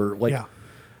assistance or like Yeah.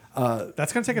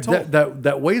 That's gonna take a toll.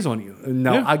 that weighs on you. And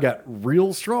now Yeah. I got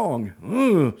real strong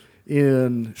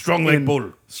in Strong like in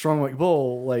bull. strong like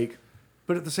bull. Like,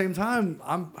 but at the same time,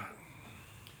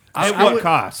 At what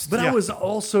cost? But Yeah. I was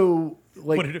also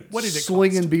like What did it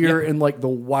slinging cost? beer in like the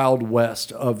wild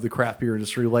west of the craft beer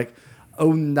industry, like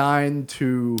 2009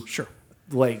 to Sure.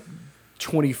 like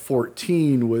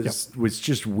 2014 was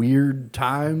just weird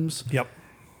times. Yep.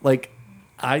 Like,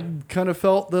 I kind of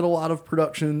felt that a lot of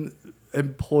production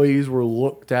employees were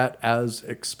looked at as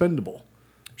expendable.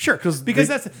 Sure, because they-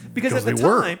 at the they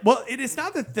were. time, well, it is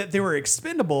not that they were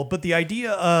expendable, but the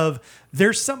idea of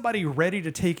there's somebody ready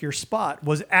to take your spot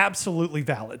was absolutely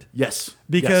valid. Yes.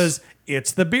 Because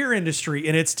it's the beer industry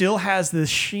and it still has this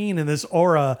sheen and this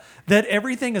aura that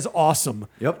everything is awesome.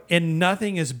 Yep. And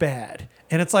nothing is bad.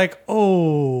 And it's like,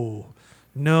 oh,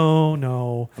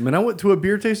 no. I mean, I went to a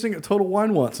beer tasting at Total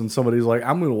Wine once, and somebody's like,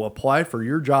 I'm going to apply for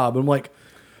your job. I'm like,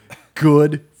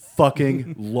 good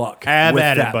fucking luck. Have with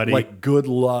at it, that. buddy. Like, good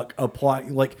luck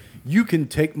applying. Like, you can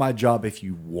take my job if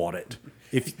you want it.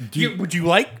 Would you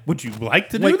like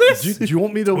to do like, this? Do you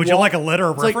want me to Would you like a letter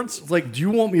of It's like- reference? it's like, do you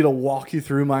want me to walk you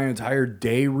through my entire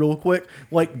day real quick?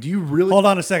 Like, do you really? Hold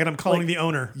on a second. I'm calling Like, the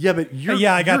owner. Yeah, but you're,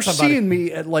 Yeah, I got you're somebody. seeing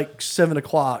me at like 7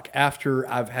 o'clock after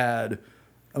I've had,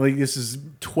 I mean, this is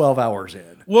 12 hours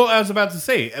in. Well, I was about to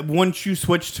say, once you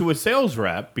switch to a sales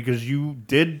rep, because you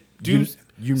did do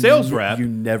sales rep, You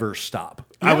never stop.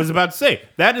 I was about to say,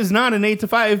 that is not an 8 to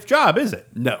 5 job, is it?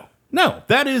 No. No,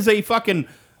 that is a fucking,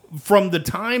 from the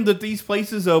time that these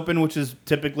places open, which is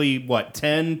typically,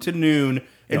 10 to noon,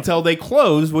 until they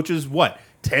close, which is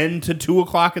 10 to 2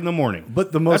 o'clock in the morning.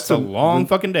 But the most That's a long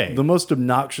fucking day. The most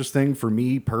obnoxious thing for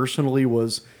me personally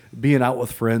was being out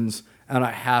with friends, and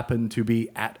I happened to be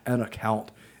at an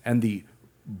account, and the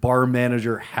bar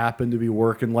manager happened to be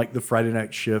working like the Friday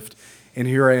night shift, and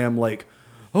here I am like,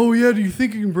 oh yeah, do you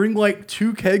think you can bring like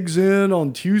 2 kegs in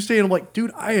on Tuesday? And I'm like,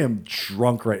 dude, I am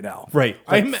drunk right now. Right.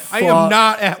 Like, I am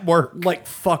not at work. Like,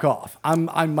 fuck off.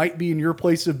 I might be in your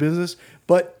place of business,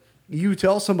 but you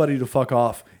tell somebody to fuck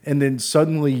off, and then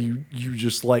suddenly you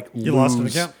just like You lost an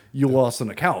account. You lost an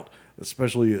account,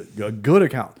 especially a good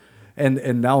account,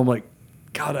 and now I'm like,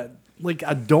 God,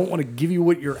 I don't want to give you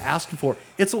what you're asking for.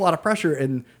 It's a lot of pressure,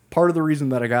 and part of the reason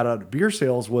that I got out of beer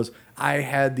sales was I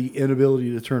had the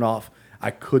inability to turn off. I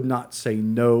could not say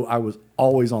no. I was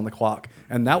always on the clock,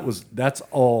 and that's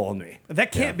all on me.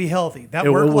 That can't be healthy. That It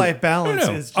was- work-life balance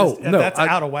No. is just, Oh, no, that's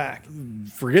out of whack.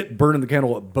 Forget burning the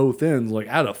candle at both ends. Like,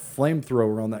 I had a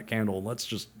flamethrower on that candle, and let's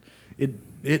just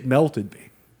it melted me.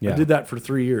 Yeah. I did that for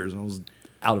 3 years, and I was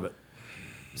out of it.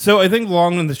 So I think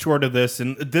long and the short of this,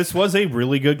 and this was a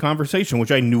really good conversation,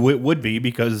 which I knew it would be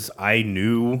because I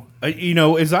knew,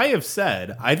 as I have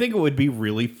said, I think it would be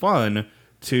really fun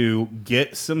to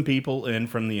get some people in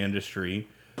from the industry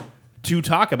to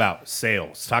talk about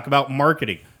sales, talk about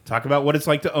marketing, talk about what it's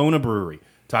like to own a brewery,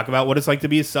 talk about what it's like to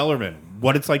be a cellarman,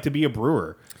 what it's like to be a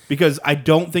brewer. Because I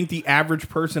don't think the average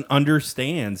person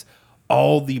understands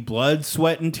all the blood,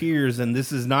 sweat, and tears, and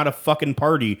this is not a fucking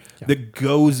party that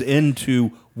goes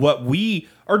into what we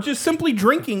are just simply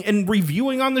drinking and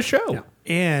reviewing on the show.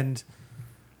 And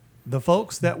the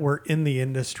folks that were in the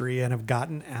industry and have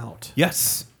gotten out.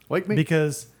 Yes. Like me.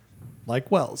 Because, like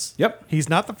Wells. Yep. He's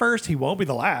not the first. He won't be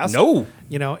the last. No.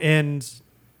 And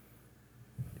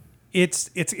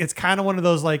it's kind of one of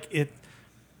those, like, it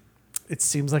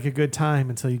seems like a good time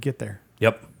until you get there.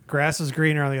 Yep. Grass is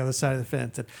greener on the other side of the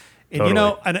fence. And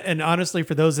Totally. and honestly,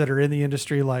 for those that are in the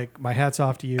industry, like, my hat's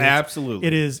off to you. Absolutely.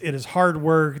 It is hard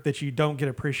work that you don't get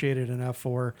appreciated enough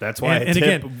for. That's why and I tip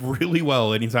again, really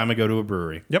well anytime I go to a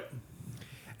brewery. yep.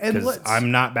 And Because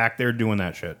I'm not back there doing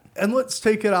that shit. and let's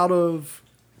take it out of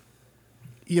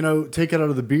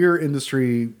the beer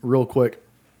industry real quick.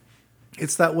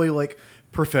 It's that way, like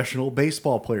professional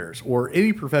baseball players or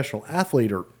any professional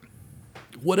athlete or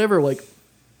whatever, like,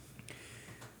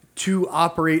 to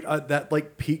operate at that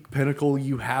like peak pinnacle,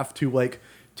 you have to like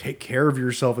take care of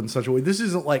yourself in such a way. This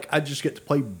isn't like I just get to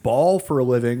play ball for a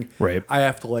living. Right. I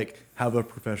have to like have a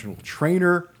professional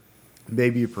trainer,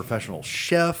 maybe a professional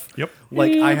chef. Yep.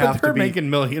 Like, I have but they're to be making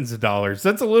millions of dollars.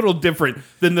 That's a little different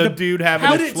than the dude having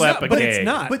how to did- schlep a but keg. it's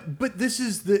not. But this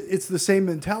is it's the same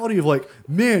mentality of like,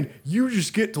 man, you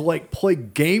just get to like play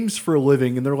games for a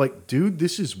living, and they're like, dude,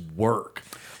 this is work.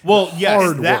 Well, yes,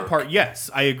 Hard that work. part. Yes,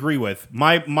 I agree with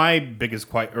my biggest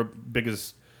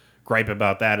gripe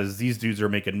about that is these dudes are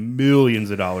making millions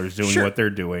of dollars doing Sure. what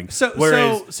they're doing. So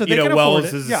Whereas they can afford Wells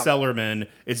it. is Yeah. a cellarman,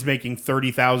 it's making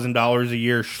 $30,000 a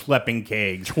year schlepping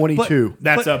kegs. 22.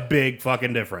 That's But- a big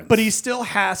fucking difference. But he still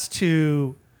has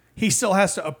to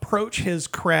approach his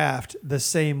craft the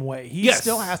same way. He Yes.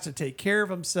 still has to take care of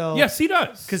himself. yes, he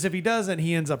does. Because if he doesn't,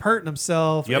 he ends up hurting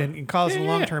himself Yep. and causing Yeah,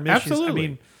 long-term issues. absolutely. I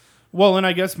mean, Well, and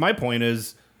I guess my point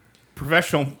is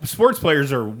professional sports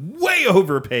players are way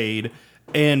overpaid,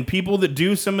 and people that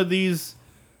do some of these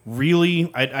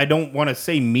really, I don't want to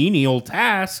say menial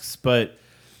tasks, but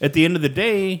at the end of the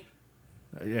day,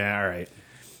 yeah, all right.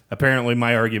 Apparently,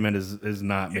 my argument is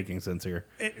not making sense here.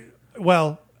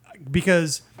 Well,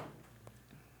 because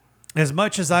as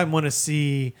much as I want to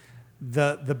see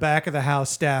the back of the house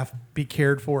staff be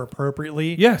cared for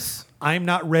appropriately, Yes, I'm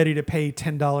not ready to pay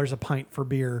 $10 a pint for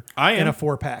beer I in am. a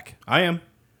 4-pack. I am.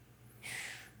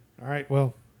 All right,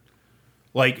 well,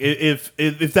 Like if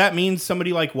that means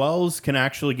somebody like Wells can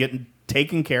actually get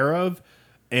taken care of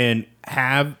and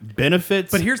have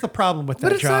benefits. but here's the problem with that,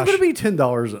 But it's not Josh. going to be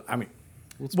 $10. I mean,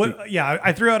 let's be, Yeah,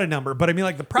 I threw out a number, but I mean,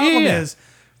 like the problem Yeah. is,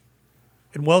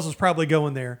 and Wells was probably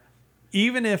going there.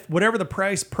 Even if whatever the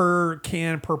price per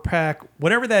can per pack,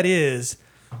 whatever that is,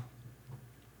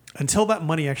 until that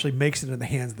money actually makes it in the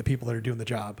hands of the people that are doing the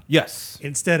job, yes,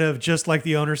 instead of just like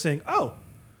the owner saying, "Oh,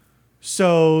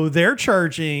 so they're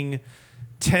charging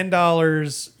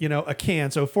 $10, a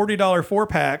can, so $40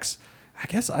 4-packs. I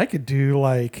guess I could do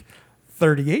like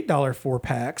 $38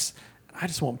 4-packs. I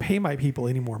just won't pay my people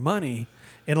any more money."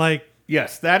 And like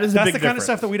yes, that is a that's big the kind of difference.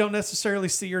 stuff that we don't necessarily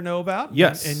see or know about.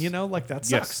 Yes. and like that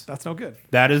sucks. Yes. That's no good.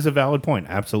 That is a valid point.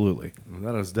 Absolutely.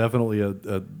 that is definitely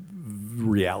a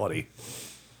reality.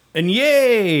 And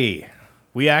yay,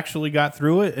 we actually got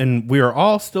through it, and we are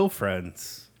all still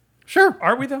friends. Sure.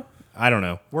 Are we though? I don't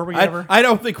know. Were we I, ever? I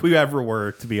don't think we ever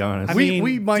were, to be honest. I We, mean,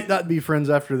 we might not be friends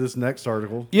after this next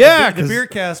article. yeah, the 'cause- beer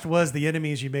cast was the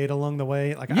enemies you made along the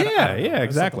way. Like I don't yeah, know. yeah, Something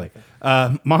exactly. like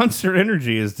that. Monster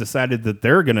Energy has decided that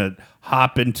they're gonna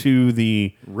hop into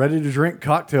the Ready to drink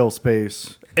cocktail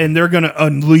space. and they're gonna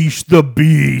unleash the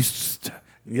beast.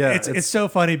 Yeah, It's so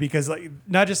funny because like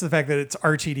not just the fact that it's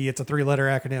RTD, it's a 3-letter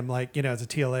acronym, like it's a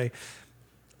TLA.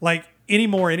 Like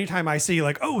anytime I see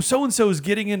like, oh, so and so's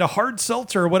getting into hard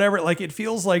seltzer or whatever, like it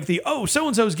feels like so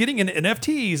and so's getting into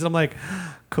NFTs, and I'm like,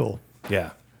 cool,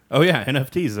 Yeah. Oh yeah,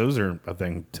 NFTs. Those are a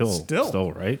thing Still.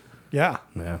 still right? yeah.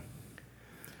 Yeah.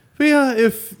 But yeah,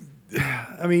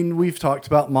 we've talked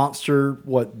about Monster,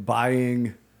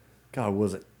 buying, God,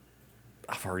 was it?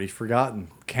 I've already forgotten.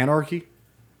 Canarchy?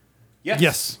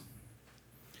 Yes.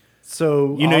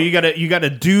 So, You know, you gotta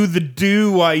do the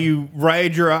do while you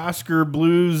ride your Oscar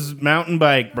Blues mountain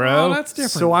bike, bro. Oh, that's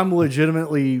different. So I'm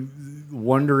legitimately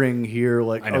wondering here,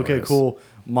 like, I know okay, it is. cool.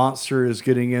 Monster is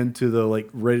getting into the like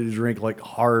ready to drink, like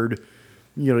hard,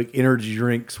 like energy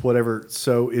drinks, whatever.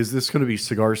 So is this going to be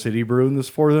Cigar City brewing this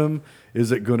for them?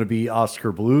 Is it going to be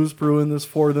Oscar Blues brewing this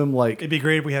for them? Like, It'd be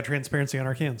great if we had transparency on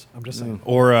our cans. I'm just saying.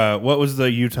 Or what was the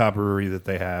Utah brewery that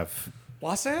they have?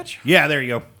 Wasatch? Yeah, there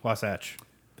you go. Wasatch.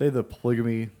 they the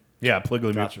polygamy. Yeah,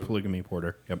 polygamy, Gotcha. polygamy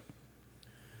porter. Yep.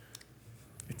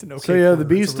 It's an okay. So yeah, porter. the It's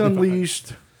Beast a really fun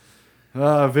Unleashed,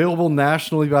 available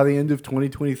nationally by the end of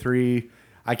 2023.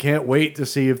 I can't wait to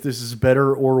see if this is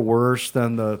better or worse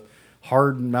than the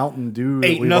hard Mountain Dew. That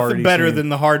Ain't we've nothing already better seen. than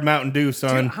the hard Mountain Dew,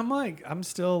 son. Dude, I'm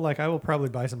still like, I will probably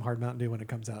buy some hard Mountain Dew when it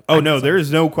comes out. Oh no, there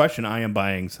is no question. I am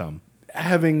buying some.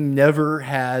 Having never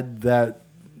had that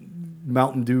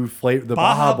Mountain Dew flavor, the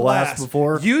Baja Blast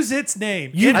before. Use its name.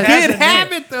 You It has did a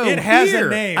have name. it, though, It has here. a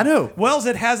name. I know. Wells,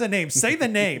 it has a name. Say the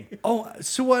name. Oh,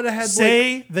 so what? I had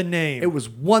Say the name. it was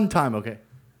one time. Okay,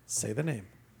 Say the name.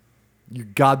 you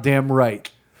goddamn right.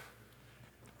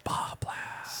 Baja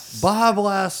Blast. Baja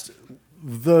Blast,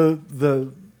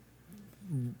 the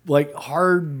like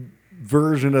hard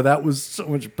version of that was so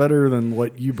much better than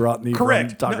what you brought me Correct.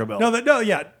 from Taco Bell.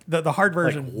 The hard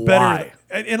version Like, better. why?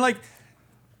 And like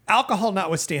alcohol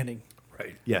notwithstanding,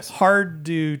 Right. Yes. Hard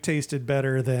Dew tasted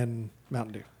better than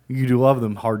Mountain Dew. You do love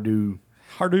them hard Dew.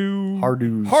 Hard Dew. Hard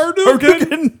Dews. Hard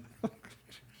Dew.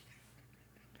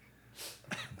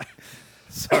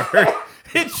 Sorry.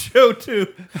 It's show 2.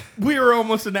 We were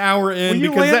almost an hour in When you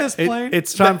because land this that, plane,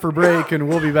 It's time for break, and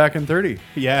we'll be back in 30.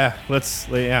 let's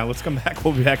come back.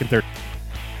 We'll be back in 30.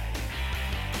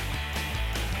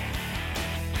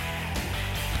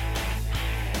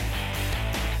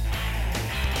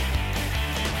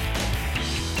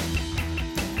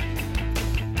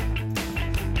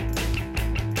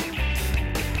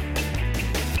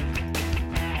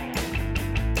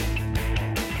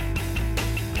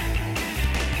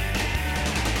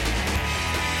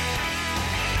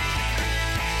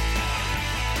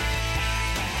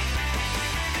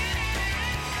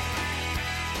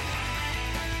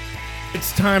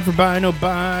 It's time for Buy No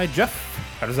Buy. Jeff,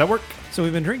 how does that work? So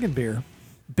we've been drinking beer.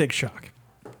 Big shock.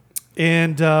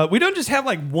 And we don't just have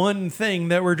like one thing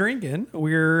that we're drinking.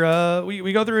 We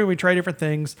go through and we try different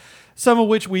things, some of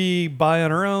which we buy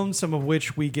on our own, some of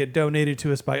which we get donated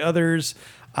to us by others.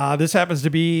 This happens to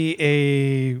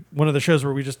be one of the shows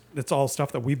where it's all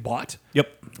stuff that we bought.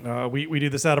 Yep. We do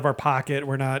this out of our pocket.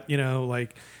 We're not,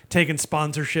 like taking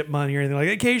sponsorship money or anything like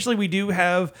that. Occasionally we do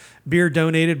have beer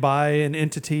donated by an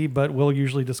entity, but we'll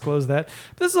usually disclose that.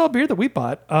 This is all beer that we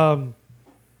bought.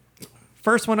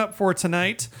 First one up for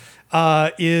tonight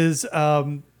is a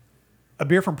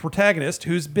beer from Protagonist,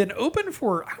 who's been open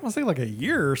for, I want to say like a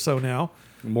year or so now.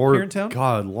 More, here in town.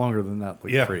 God, longer than that.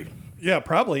 Like Yeah. 3. Yeah,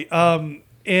 probably.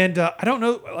 And I don't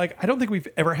know, I don't think we've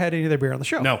ever had any of their beer on the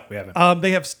show. No, we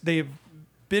haven't. They've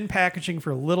been packaging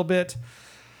for a little bit,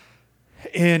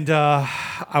 and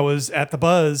I was at the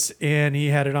Buzz, and he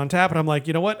had it on tap, and I'm like,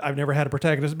 you know what? I've never had a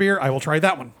Protagonist beer. I will try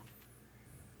that one.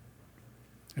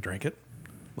 I drank it.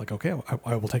 I'm like, okay,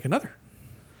 I will take another.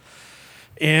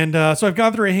 And so I've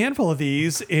gone through a handful of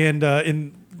these, and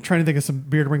in trying to think of some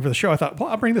beer to bring for the show, I thought, well,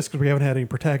 I'll bring this because we haven't had any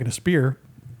Protagonist beer.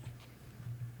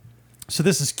 So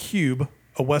this is Cube,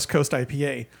 a West Coast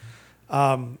IPA,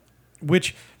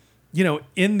 which,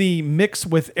 in the mix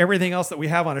with everything else that we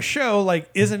have on a show, like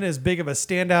isn't as big of a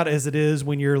standout as it is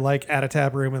when you're like at a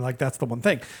tap room and like that's the one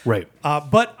thing. Right.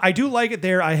 But I do like it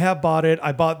there. I have bought it.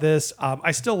 I bought this.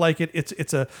 I still like it.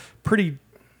 It's a pretty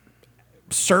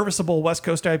serviceable West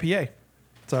Coast IPA.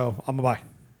 So I'm gonna buy.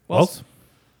 Well,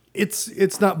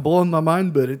 It's not blowing my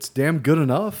mind, but it's damn good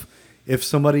enough. If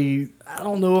somebody, I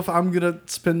don't know if I'm gonna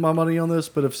spend my money on this,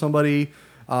 but if somebody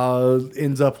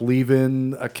ends up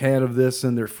leaving a can of this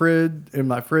in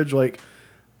my fridge, like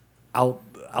I'll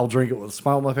drink it with a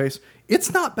smile on my face.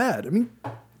 It's not bad. I mean,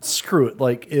 screw it.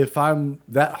 Like if I'm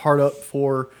that hard up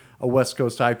for a West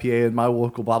Coast IPA and my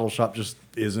local bottle shop just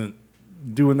isn't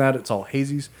doing that, it's all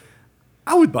hazies,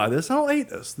 I would buy this. I don't hate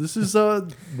this. This is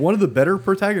one of the better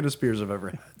Protagonist beers I've ever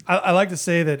had. I like to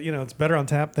say that it's better on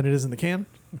tap than it is in the can,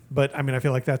 but I mean I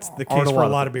feel like that's the case Aren't for a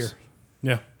lot of beer. things.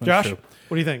 yeah. that's Josh, true.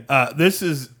 what do you think? This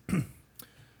is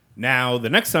now the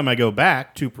next time I go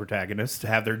back to Protagonist to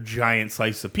have their giant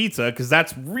slice of pizza, because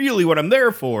that's really what I'm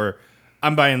there for.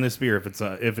 I'm buying this beer if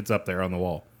it's up there on the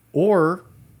wall. Or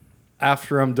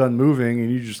after I'm done moving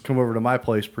and you just come over to my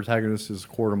place, Protagonist is a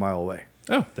quarter mile away.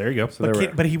 Oh, there you go. So there we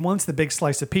are. But he wants the big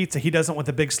slice of pizza. He doesn't want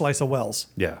the big slice of Wells.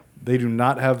 Yeah, They do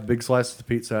not have big slices of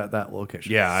pizza at that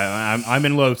location. yeah. I'm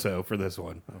in Loso for this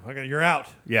one. Okay, you're out.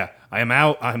 Yeah, I am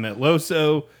out. I'm at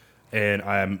Loso, and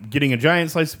I'm getting a giant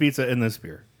slice of pizza in this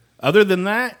beer. Other than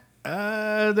that,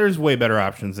 there's way better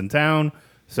options in town.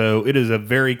 So it is a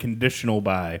very conditional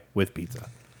buy with pizza.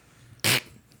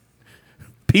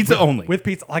 Pizza only. With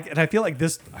pizza, and I feel like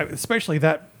this, especially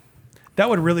that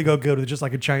would really go good with just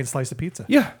like a giant slice of pizza.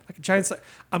 Yeah. Like a giant slice.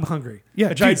 I'm hungry. Yeah,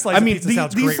 a giant dude, slice of pizza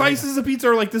sounds these great right slices of pizza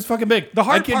are like this fucking big. The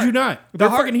hard I kid part, you not. They're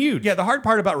fucking huge. Yeah, the hard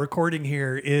part about recording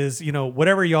here is,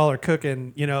 whatever y'all are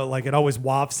cooking, like it always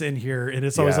wafts in here, and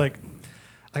it's always Yeah. like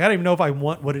I don't even know if I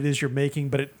want what it is you're making,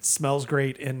 but it smells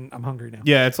great, and I'm hungry now.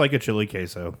 Yeah, it's like a chili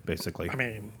queso, basically. I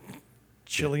mean,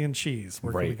 chili and cheese.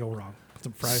 Where can we Right. go wrong? Put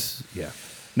some fries. Yeah.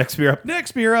 Next beer up.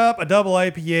 Next beer up, a double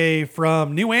IPA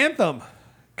from New Anthem,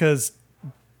 because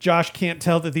Josh can't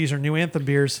tell that these are New Anthem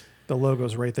beers. The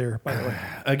logo's right there, by the way.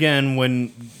 Again,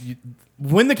 when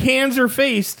the cans are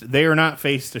faced, they are not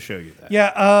faced to show you that.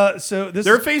 Yeah. So this.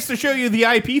 They're faced to show you the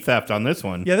IP theft on this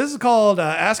one. Yeah, this is called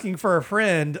Asking for a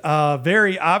Friend.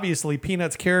 Very obviously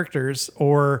Peanuts characters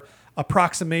or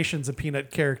approximations of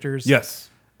Peanut characters. Yes.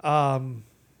 Yeah.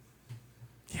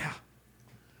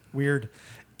 Weird.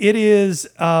 It is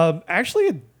actually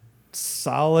a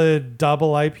solid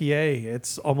double IPA.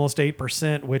 It's almost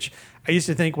 8%, which I used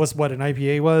to think was what an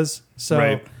IPA was. So,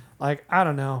 Right. I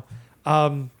don't know.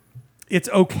 It's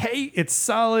okay. It's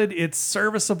solid. It's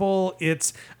serviceable.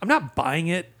 I'm not buying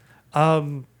it.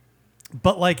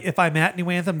 But like if I'm at New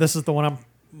Anthem, this is the one I'm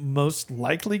most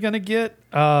likely going to get.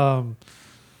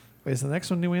 Wait, is the next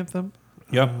one New Anthem?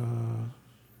 Yep.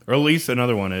 Or at least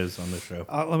another one is on this show.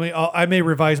 I may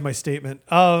revise my statement.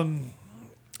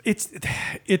 It's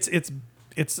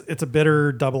a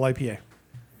bitter double IPA.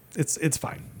 It's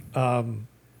fine.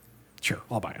 Sure,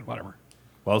 I'll buy it. Whatever.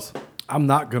 Wells? I'm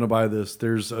not going to buy this.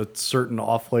 There's a certain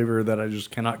off flavor that I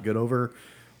just cannot get over.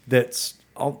 That's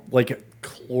like a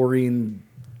chlorine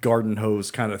garden hose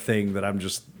kind of thing that I'm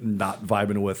just not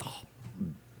vibing with.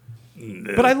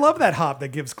 But I love that hop that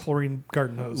gives chlorine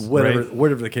garden hose.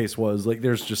 Whatever the case was, like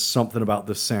there's just something about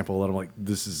this sample that I'm like,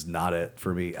 this is not it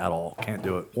for me at all. Can't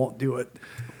do it. Won't do it.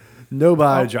 No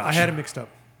buy, Josh. I had it mixed up.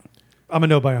 I'm a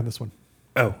no buy on this one.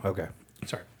 Oh, okay.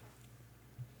 Sorry.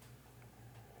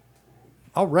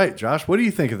 All right, Josh. What do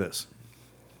you think of this?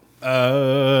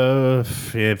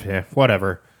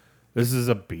 Whatever. This is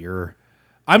a beer.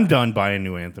 I'm done buying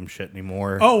New Anthem shit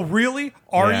anymore. Oh, really?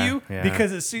 Are Yeah, you? yeah.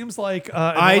 Because it seems like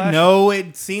I know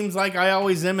it seems like I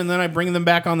always am, and then I bring them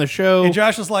back on the show. And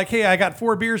Josh was like, "Hey, I got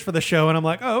 4 beers for the show," and I'm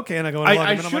like, "Oh, okay." And I go, and log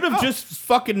I them, and I'm should like, have "Oh, just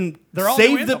fucking They're all New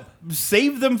saved them, Anthem.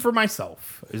 save them for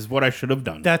myself. Is what I should have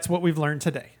done. That's what we've learned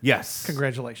today. Yes,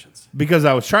 Congratulations. because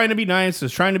I was trying to be nice, I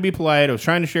was trying to be polite, I was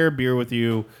trying to share a beer with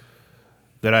you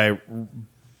that I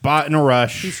bought in a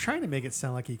rush. He's trying to make it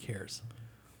sound like he cares.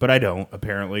 But I don't,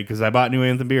 apparently, because I bought New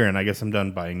Anthem beer, and I guess I'm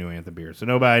done buying New Anthem beer. So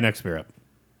no buy next beer up.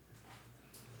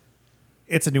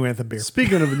 It's a New Anthem beer.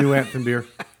 Speaking of a New Anthem beer,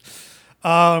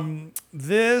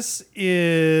 This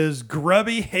is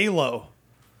Grubby Halo.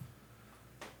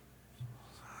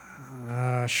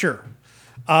 Sure.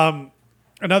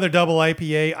 Another double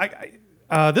IPA.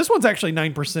 This one's actually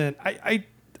 9%.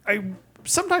 I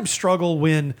sometimes struggle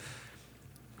when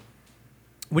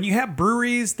you have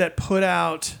breweries that put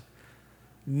out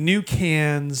new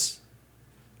cans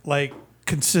like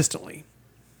consistently.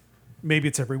 Maybe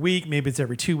it's every week, maybe it's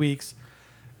every 2 weeks.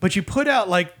 But you put out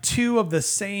like 2 of the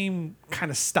same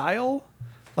kind of style,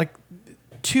 like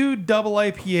 2 double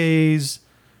IPAs,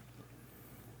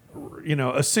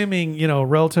 assuming,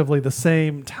 relatively the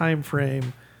same time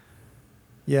frame.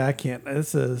 Yeah, I can't.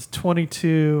 This is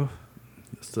 22.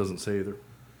 this doesn't say either.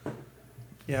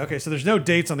 Yeah, okay, so there's no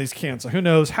dates on these cans. So who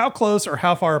knows how close or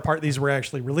how far apart these were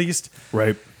actually released.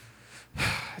 Right.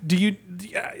 Do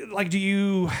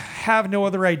you have no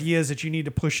other ideas that you need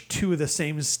to push 2 of the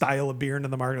same style of beer into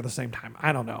the market at the same time?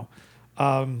 I don't know.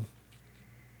 I'm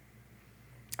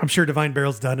sure Divine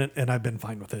Barrel's done it, and I've been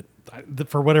fine with it.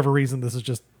 For whatever reason, this is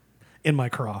just in my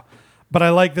craw. But I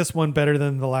like this one better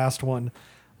than the last one.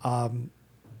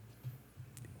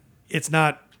 It's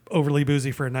not overly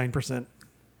boozy for a 9%.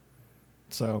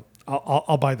 So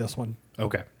I'll buy this one.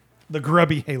 Okay. The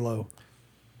Grubby Halo.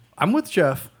 I'm with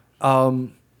Jeff.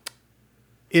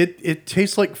 It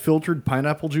tastes like filtered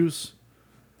pineapple juice,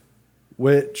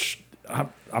 which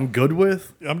I'm good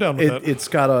with. I'm down with that. It's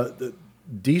got a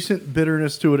decent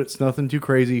bitterness to it. It's nothing too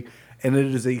crazy, and it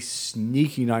is a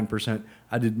sneaky 9%.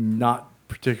 I did not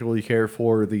particularly care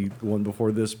for the one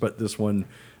before this, but this one,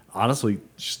 honestly,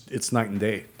 it's night and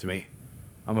day to me.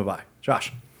 I'm a buy.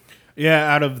 Josh.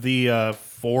 Yeah, out of the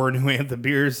 4 New Anthem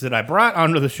beers that I brought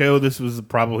onto the show, this was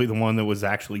probably the one that was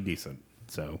actually decent.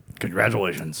 So,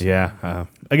 Congratulations. yeah.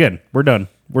 Again, we're done.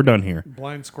 We're done here.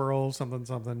 Blind Squirrel,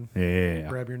 something. Yeah.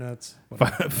 Grab your nuts.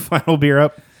 Final beer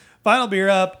up. Final beer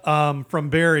up from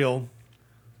Burial.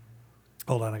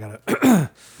 Hold on, I got to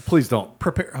Please don't.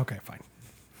 prepare. Okay, fine.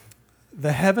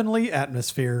 The Heavenly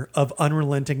Atmosphere of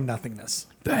Unrelenting Nothingness.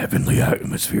 The heavenly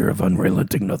atmosphere of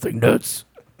unrelenting nothingness.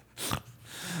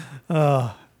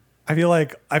 I feel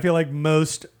like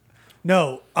most.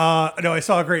 No, I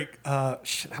saw a great.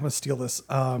 Shit, I'm gonna steal this.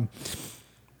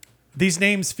 These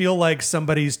names feel like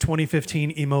somebody's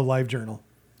 2015 emo live journal.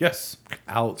 Yes.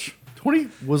 Ouch.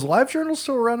 Was LiveJournal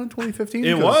still around in 2015?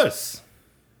 It was.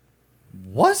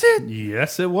 Was it?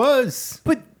 Yes, it was.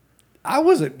 But I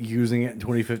wasn't using it in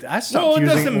 2015. I stopped Well, it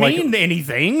using doesn't it like mean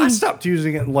anything. I stopped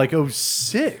using it in like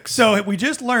 06. So we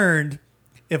just learned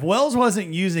if Wells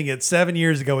wasn't using it 7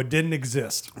 years ago, it didn't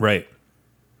exist. Right.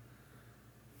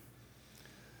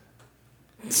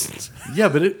 Yeah,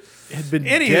 but it had been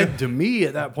Anywho. dead to me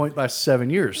at that point by 7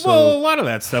 years. So Well, a lot of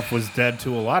that stuff was dead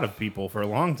to a lot of people for a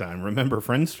long time. Remember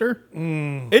Friendster?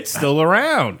 It's still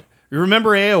around. You remember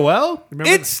AOL?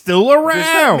 It's still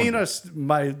around. does that mean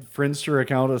my Friendster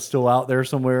account is still out there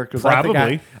somewhere? Because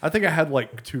Probably. I think I had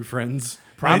like 2 friends.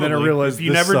 Probably. And then I realized if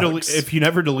you this never sucks. if you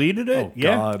never deleted it, Oh,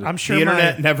 yeah. God. I'm sure the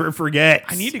internet never forgets.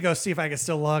 I need to go see if I can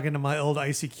still log into my old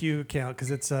ICQ account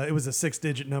because it was a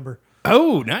 6-digit number.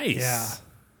 Oh, nice. Yeah.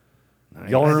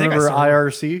 Y'all I think I remember saw-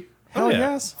 IRC? Hell yeah.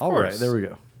 yes. All right, there we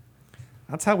go.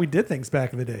 That's how we did things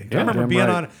back in the day. I Yeah, remember damn being right.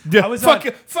 on. Yeah, I was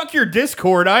fuck your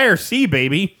Discord IRC,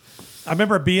 baby. I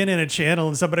remember being in a channel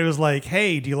and somebody was like,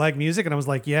 "Hey, do you like music?" And I was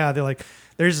like, "Yeah." They're like,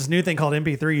 "There's this new thing called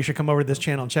MP3. You should come over to this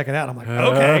channel and check it out." I'm like,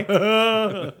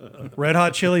 "Okay." Red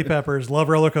Hot Chili Peppers, Love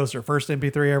Roller Coaster, first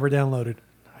MP3 I ever downloaded.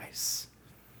 Nice.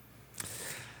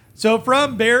 So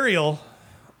from Burial,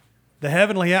 the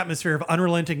Heavenly Atmosphere of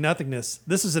Unrelenting Nothingness.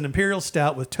 This is an imperial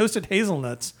stout with toasted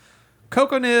hazelnuts,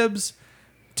 cocoa nibs,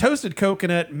 toasted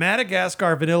coconut,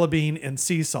 Madagascar vanilla bean, and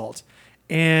sea salt.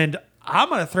 And I'm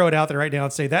going to throw it out there right now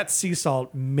and say that sea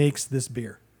salt makes this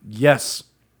beer. Yes.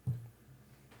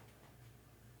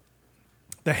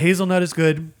 The hazelnut is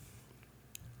good.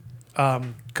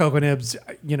 Cocoa nibs,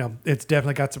 it's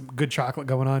definitely got some good chocolate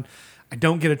going on. I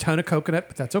don't get a ton of coconut,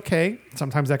 but that's okay.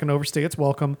 Sometimes that can overstay its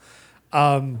welcome.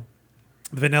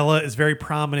 The vanilla is very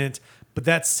prominent, but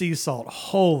that sea salt,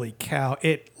 holy cow!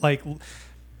 It like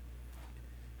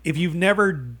if you've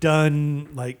never done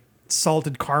like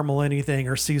salted caramel anything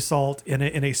or sea salt in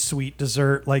a sweet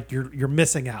dessert, like you're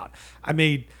missing out. I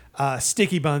made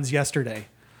sticky buns yesterday,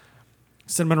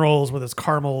 cinnamon rolls with its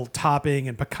caramel topping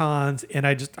and pecans, and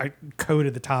I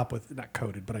coated the top with, not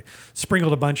coated, but I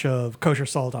sprinkled a bunch of kosher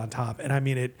salt on top, and I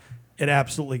mean it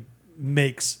absolutely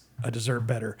makes a dessert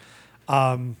better.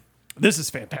 This is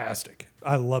fantastic.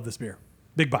 I love this beer.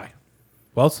 Big buy.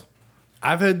 Wells?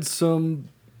 I've had some.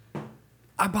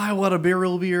 I buy a lot of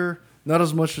barrel beer, not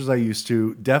as much as I used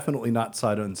to. Definitely not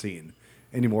sight unseen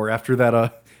anymore. After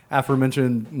that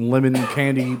aforementioned lemon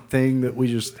candy thing that we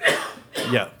just,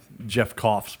 yeah, Jeff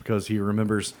coughs because he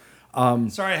remembers.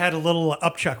 Sorry, I had a little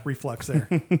upchuck reflux there.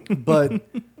 But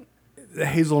the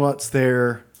hazelnuts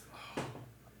there,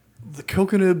 the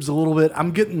coconut's a little bit.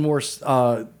 I'm getting more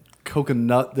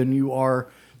coconut than you are,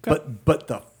 but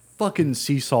the fucking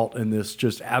sea salt in this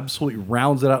just absolutely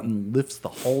rounds it out and lifts the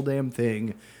whole damn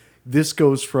thing. This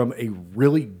goes from a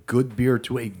really good beer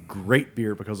to a great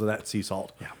beer because of that sea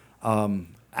salt. Yeah.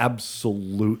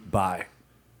 Absolute buy.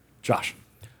 Josh.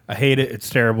 I hate it. It's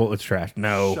terrible. It's trash.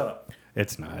 No, Shut up.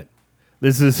 It's not.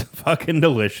 This is fucking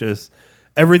delicious.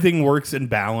 Everything works in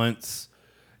balance.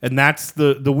 And that's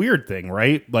the weird thing,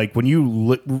 right? Like when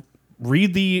you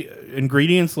read the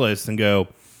ingredients list and go,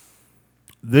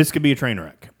 this could be a train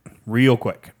wreck real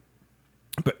quick.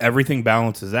 But everything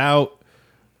balances out.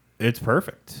 It's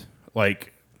perfect.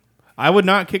 Like, I would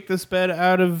not kick this beer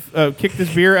out of.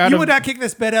 You would not kick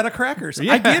this bed out of crackers.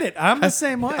 Yeah. I get it. I'm the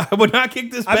same way. I would not kick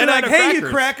this I'd bed be out like, of hey, crackers. you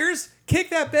crackers, kick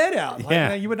that bed out. Like, Yeah.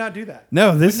 no, you would not do that.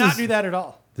 No, this would not is do that at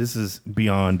all. This is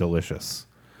beyond delicious.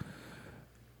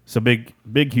 So big,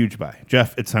 huge buy.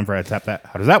 Jeff, it's time for I tap that.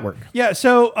 How does that work? Yeah,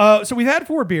 so we've had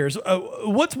 4 beers.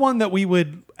 What's one that we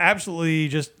would absolutely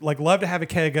just like love to have a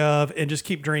keg of and just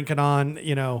keep drinking on,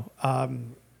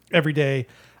 every day?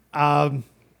 I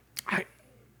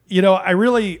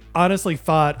really honestly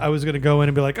thought I was going to go in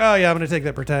and be like, oh yeah, I'm going to take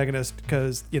that Protagonist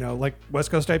because, like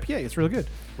West Coast IPA, it's really good.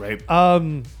 Right.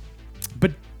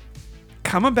 But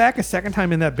coming back a second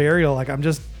time in that Burial, like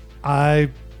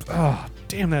oh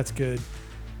damn, that's good.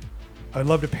 I'd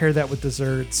love to pair that with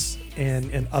desserts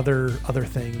and other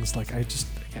things. Like I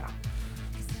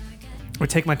would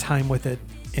take my time with it,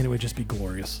 and it would just be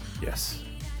glorious. Yes.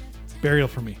 Burial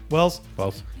for me. Wells?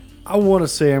 I want to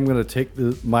say I'm going to take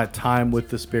my time with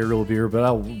this Burial beer, but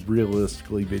I'll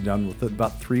realistically be done with it in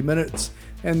about 3 minutes,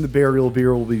 and the Burial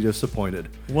beer will be disappointed.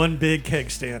 One big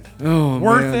keg stand. Oh,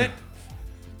 Worth man. it.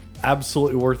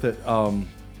 Absolutely worth it.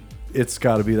 It's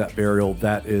got to be that Burial.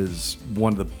 That is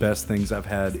one of the best things I've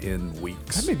had in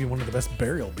weeks. That may be one of the best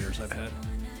Burial beers I've had.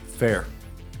 Fair.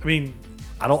 I mean,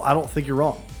 I don't think you're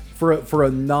wrong. For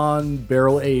a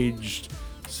non-barrel aged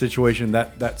situation,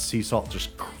 that sea salt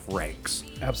just cranks.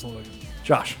 absolutely.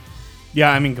 Josh.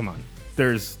 Yeah, I mean, come on.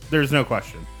 There's no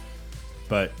question.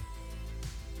 But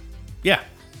yeah,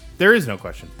 there is no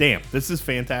question. Damn, this is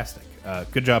fantastic.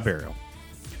 Good job, Burial.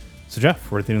 So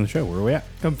Jeff, we're at the end of the show. Where are we at?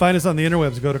 Come find us on the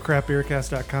interwebs. Go to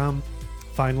craftbeercast.com.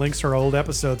 Find links to our old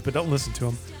episodes, but don't listen to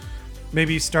them.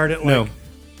 Maybe start at like... No.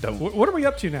 Don't. What are we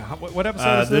up to now? What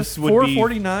episode is this? This would be-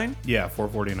 449? Yeah,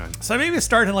 449. So maybe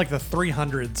start in like the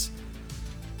 300s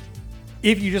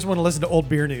if you just want to listen to old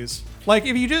beer news. Like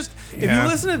if you Yeah.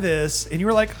 listen to this and you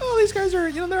were like, oh, these guys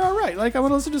are, they're all right. Like I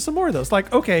want to listen to some more of those.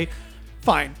 Like, okay,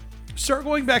 fine. Start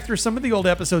going back through some of the old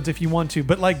episodes if you want to,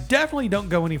 but like definitely don't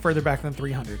go any further back than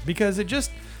 300 because it just,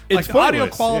 like the audio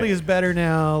pointless, quality yeah. is better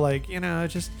now. Like, it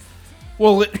just,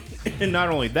 Well, and not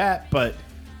only that, but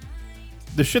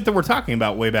the shit that we're talking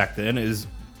about way back then is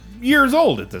years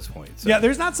old at this point. So. yeah,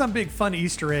 there's not some big fun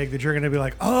Easter egg that you're going to be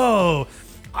like, oh,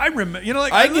 I remember,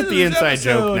 like I get listened the to this inside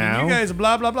joke episode, and now. You guys,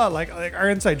 blah blah blah. Like our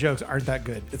inside jokes aren't that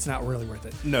good. It's not really worth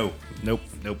it. No. Nope.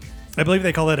 I believe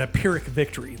they call it a Pyrrhic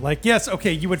victory. Like, yes,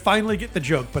 okay, you would finally get the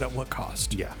joke, but at what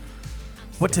cost? Yeah.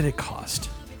 What did it cost?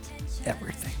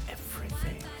 Everything.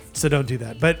 So don't do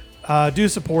that. But do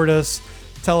support us.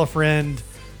 Tell a friend.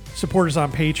 Support us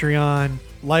on Patreon.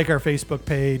 Like our Facebook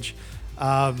page.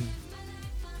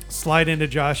 Slide into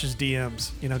Josh's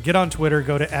DMs. Get on Twitter.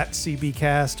 Go to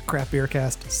 @CBcast, Craft Beer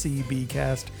Cast,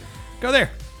 CBcast. Go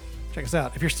there. Check us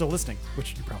out if you're still listening,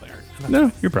 which you probably aren't. And that's No,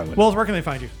 fine. you're probably. Wells, where can they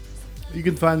find you? You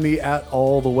can find me at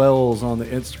All the Wells on the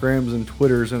Instagrams and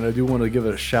Twitters, and I do want to give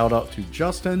a shout out to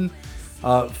Justin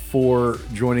for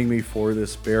joining me for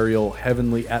this Burial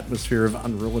heavenly atmosphere of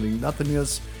unrelenting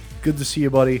nothingness. Good to see you,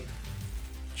 buddy.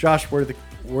 Josh, where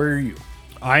are you?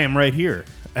 I am right here,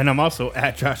 and I'm also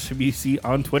at Josh BC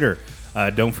on Twitter.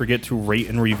 Don't forget to rate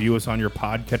and review us on your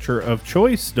podcatcher of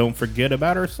choice. Don't forget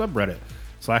about our subreddit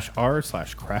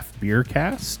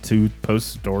 /r/craftbeercast to post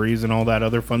stories and all that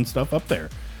other fun stuff up there.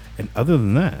 And other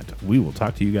than that, we will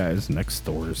talk to you guys next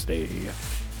Thursday.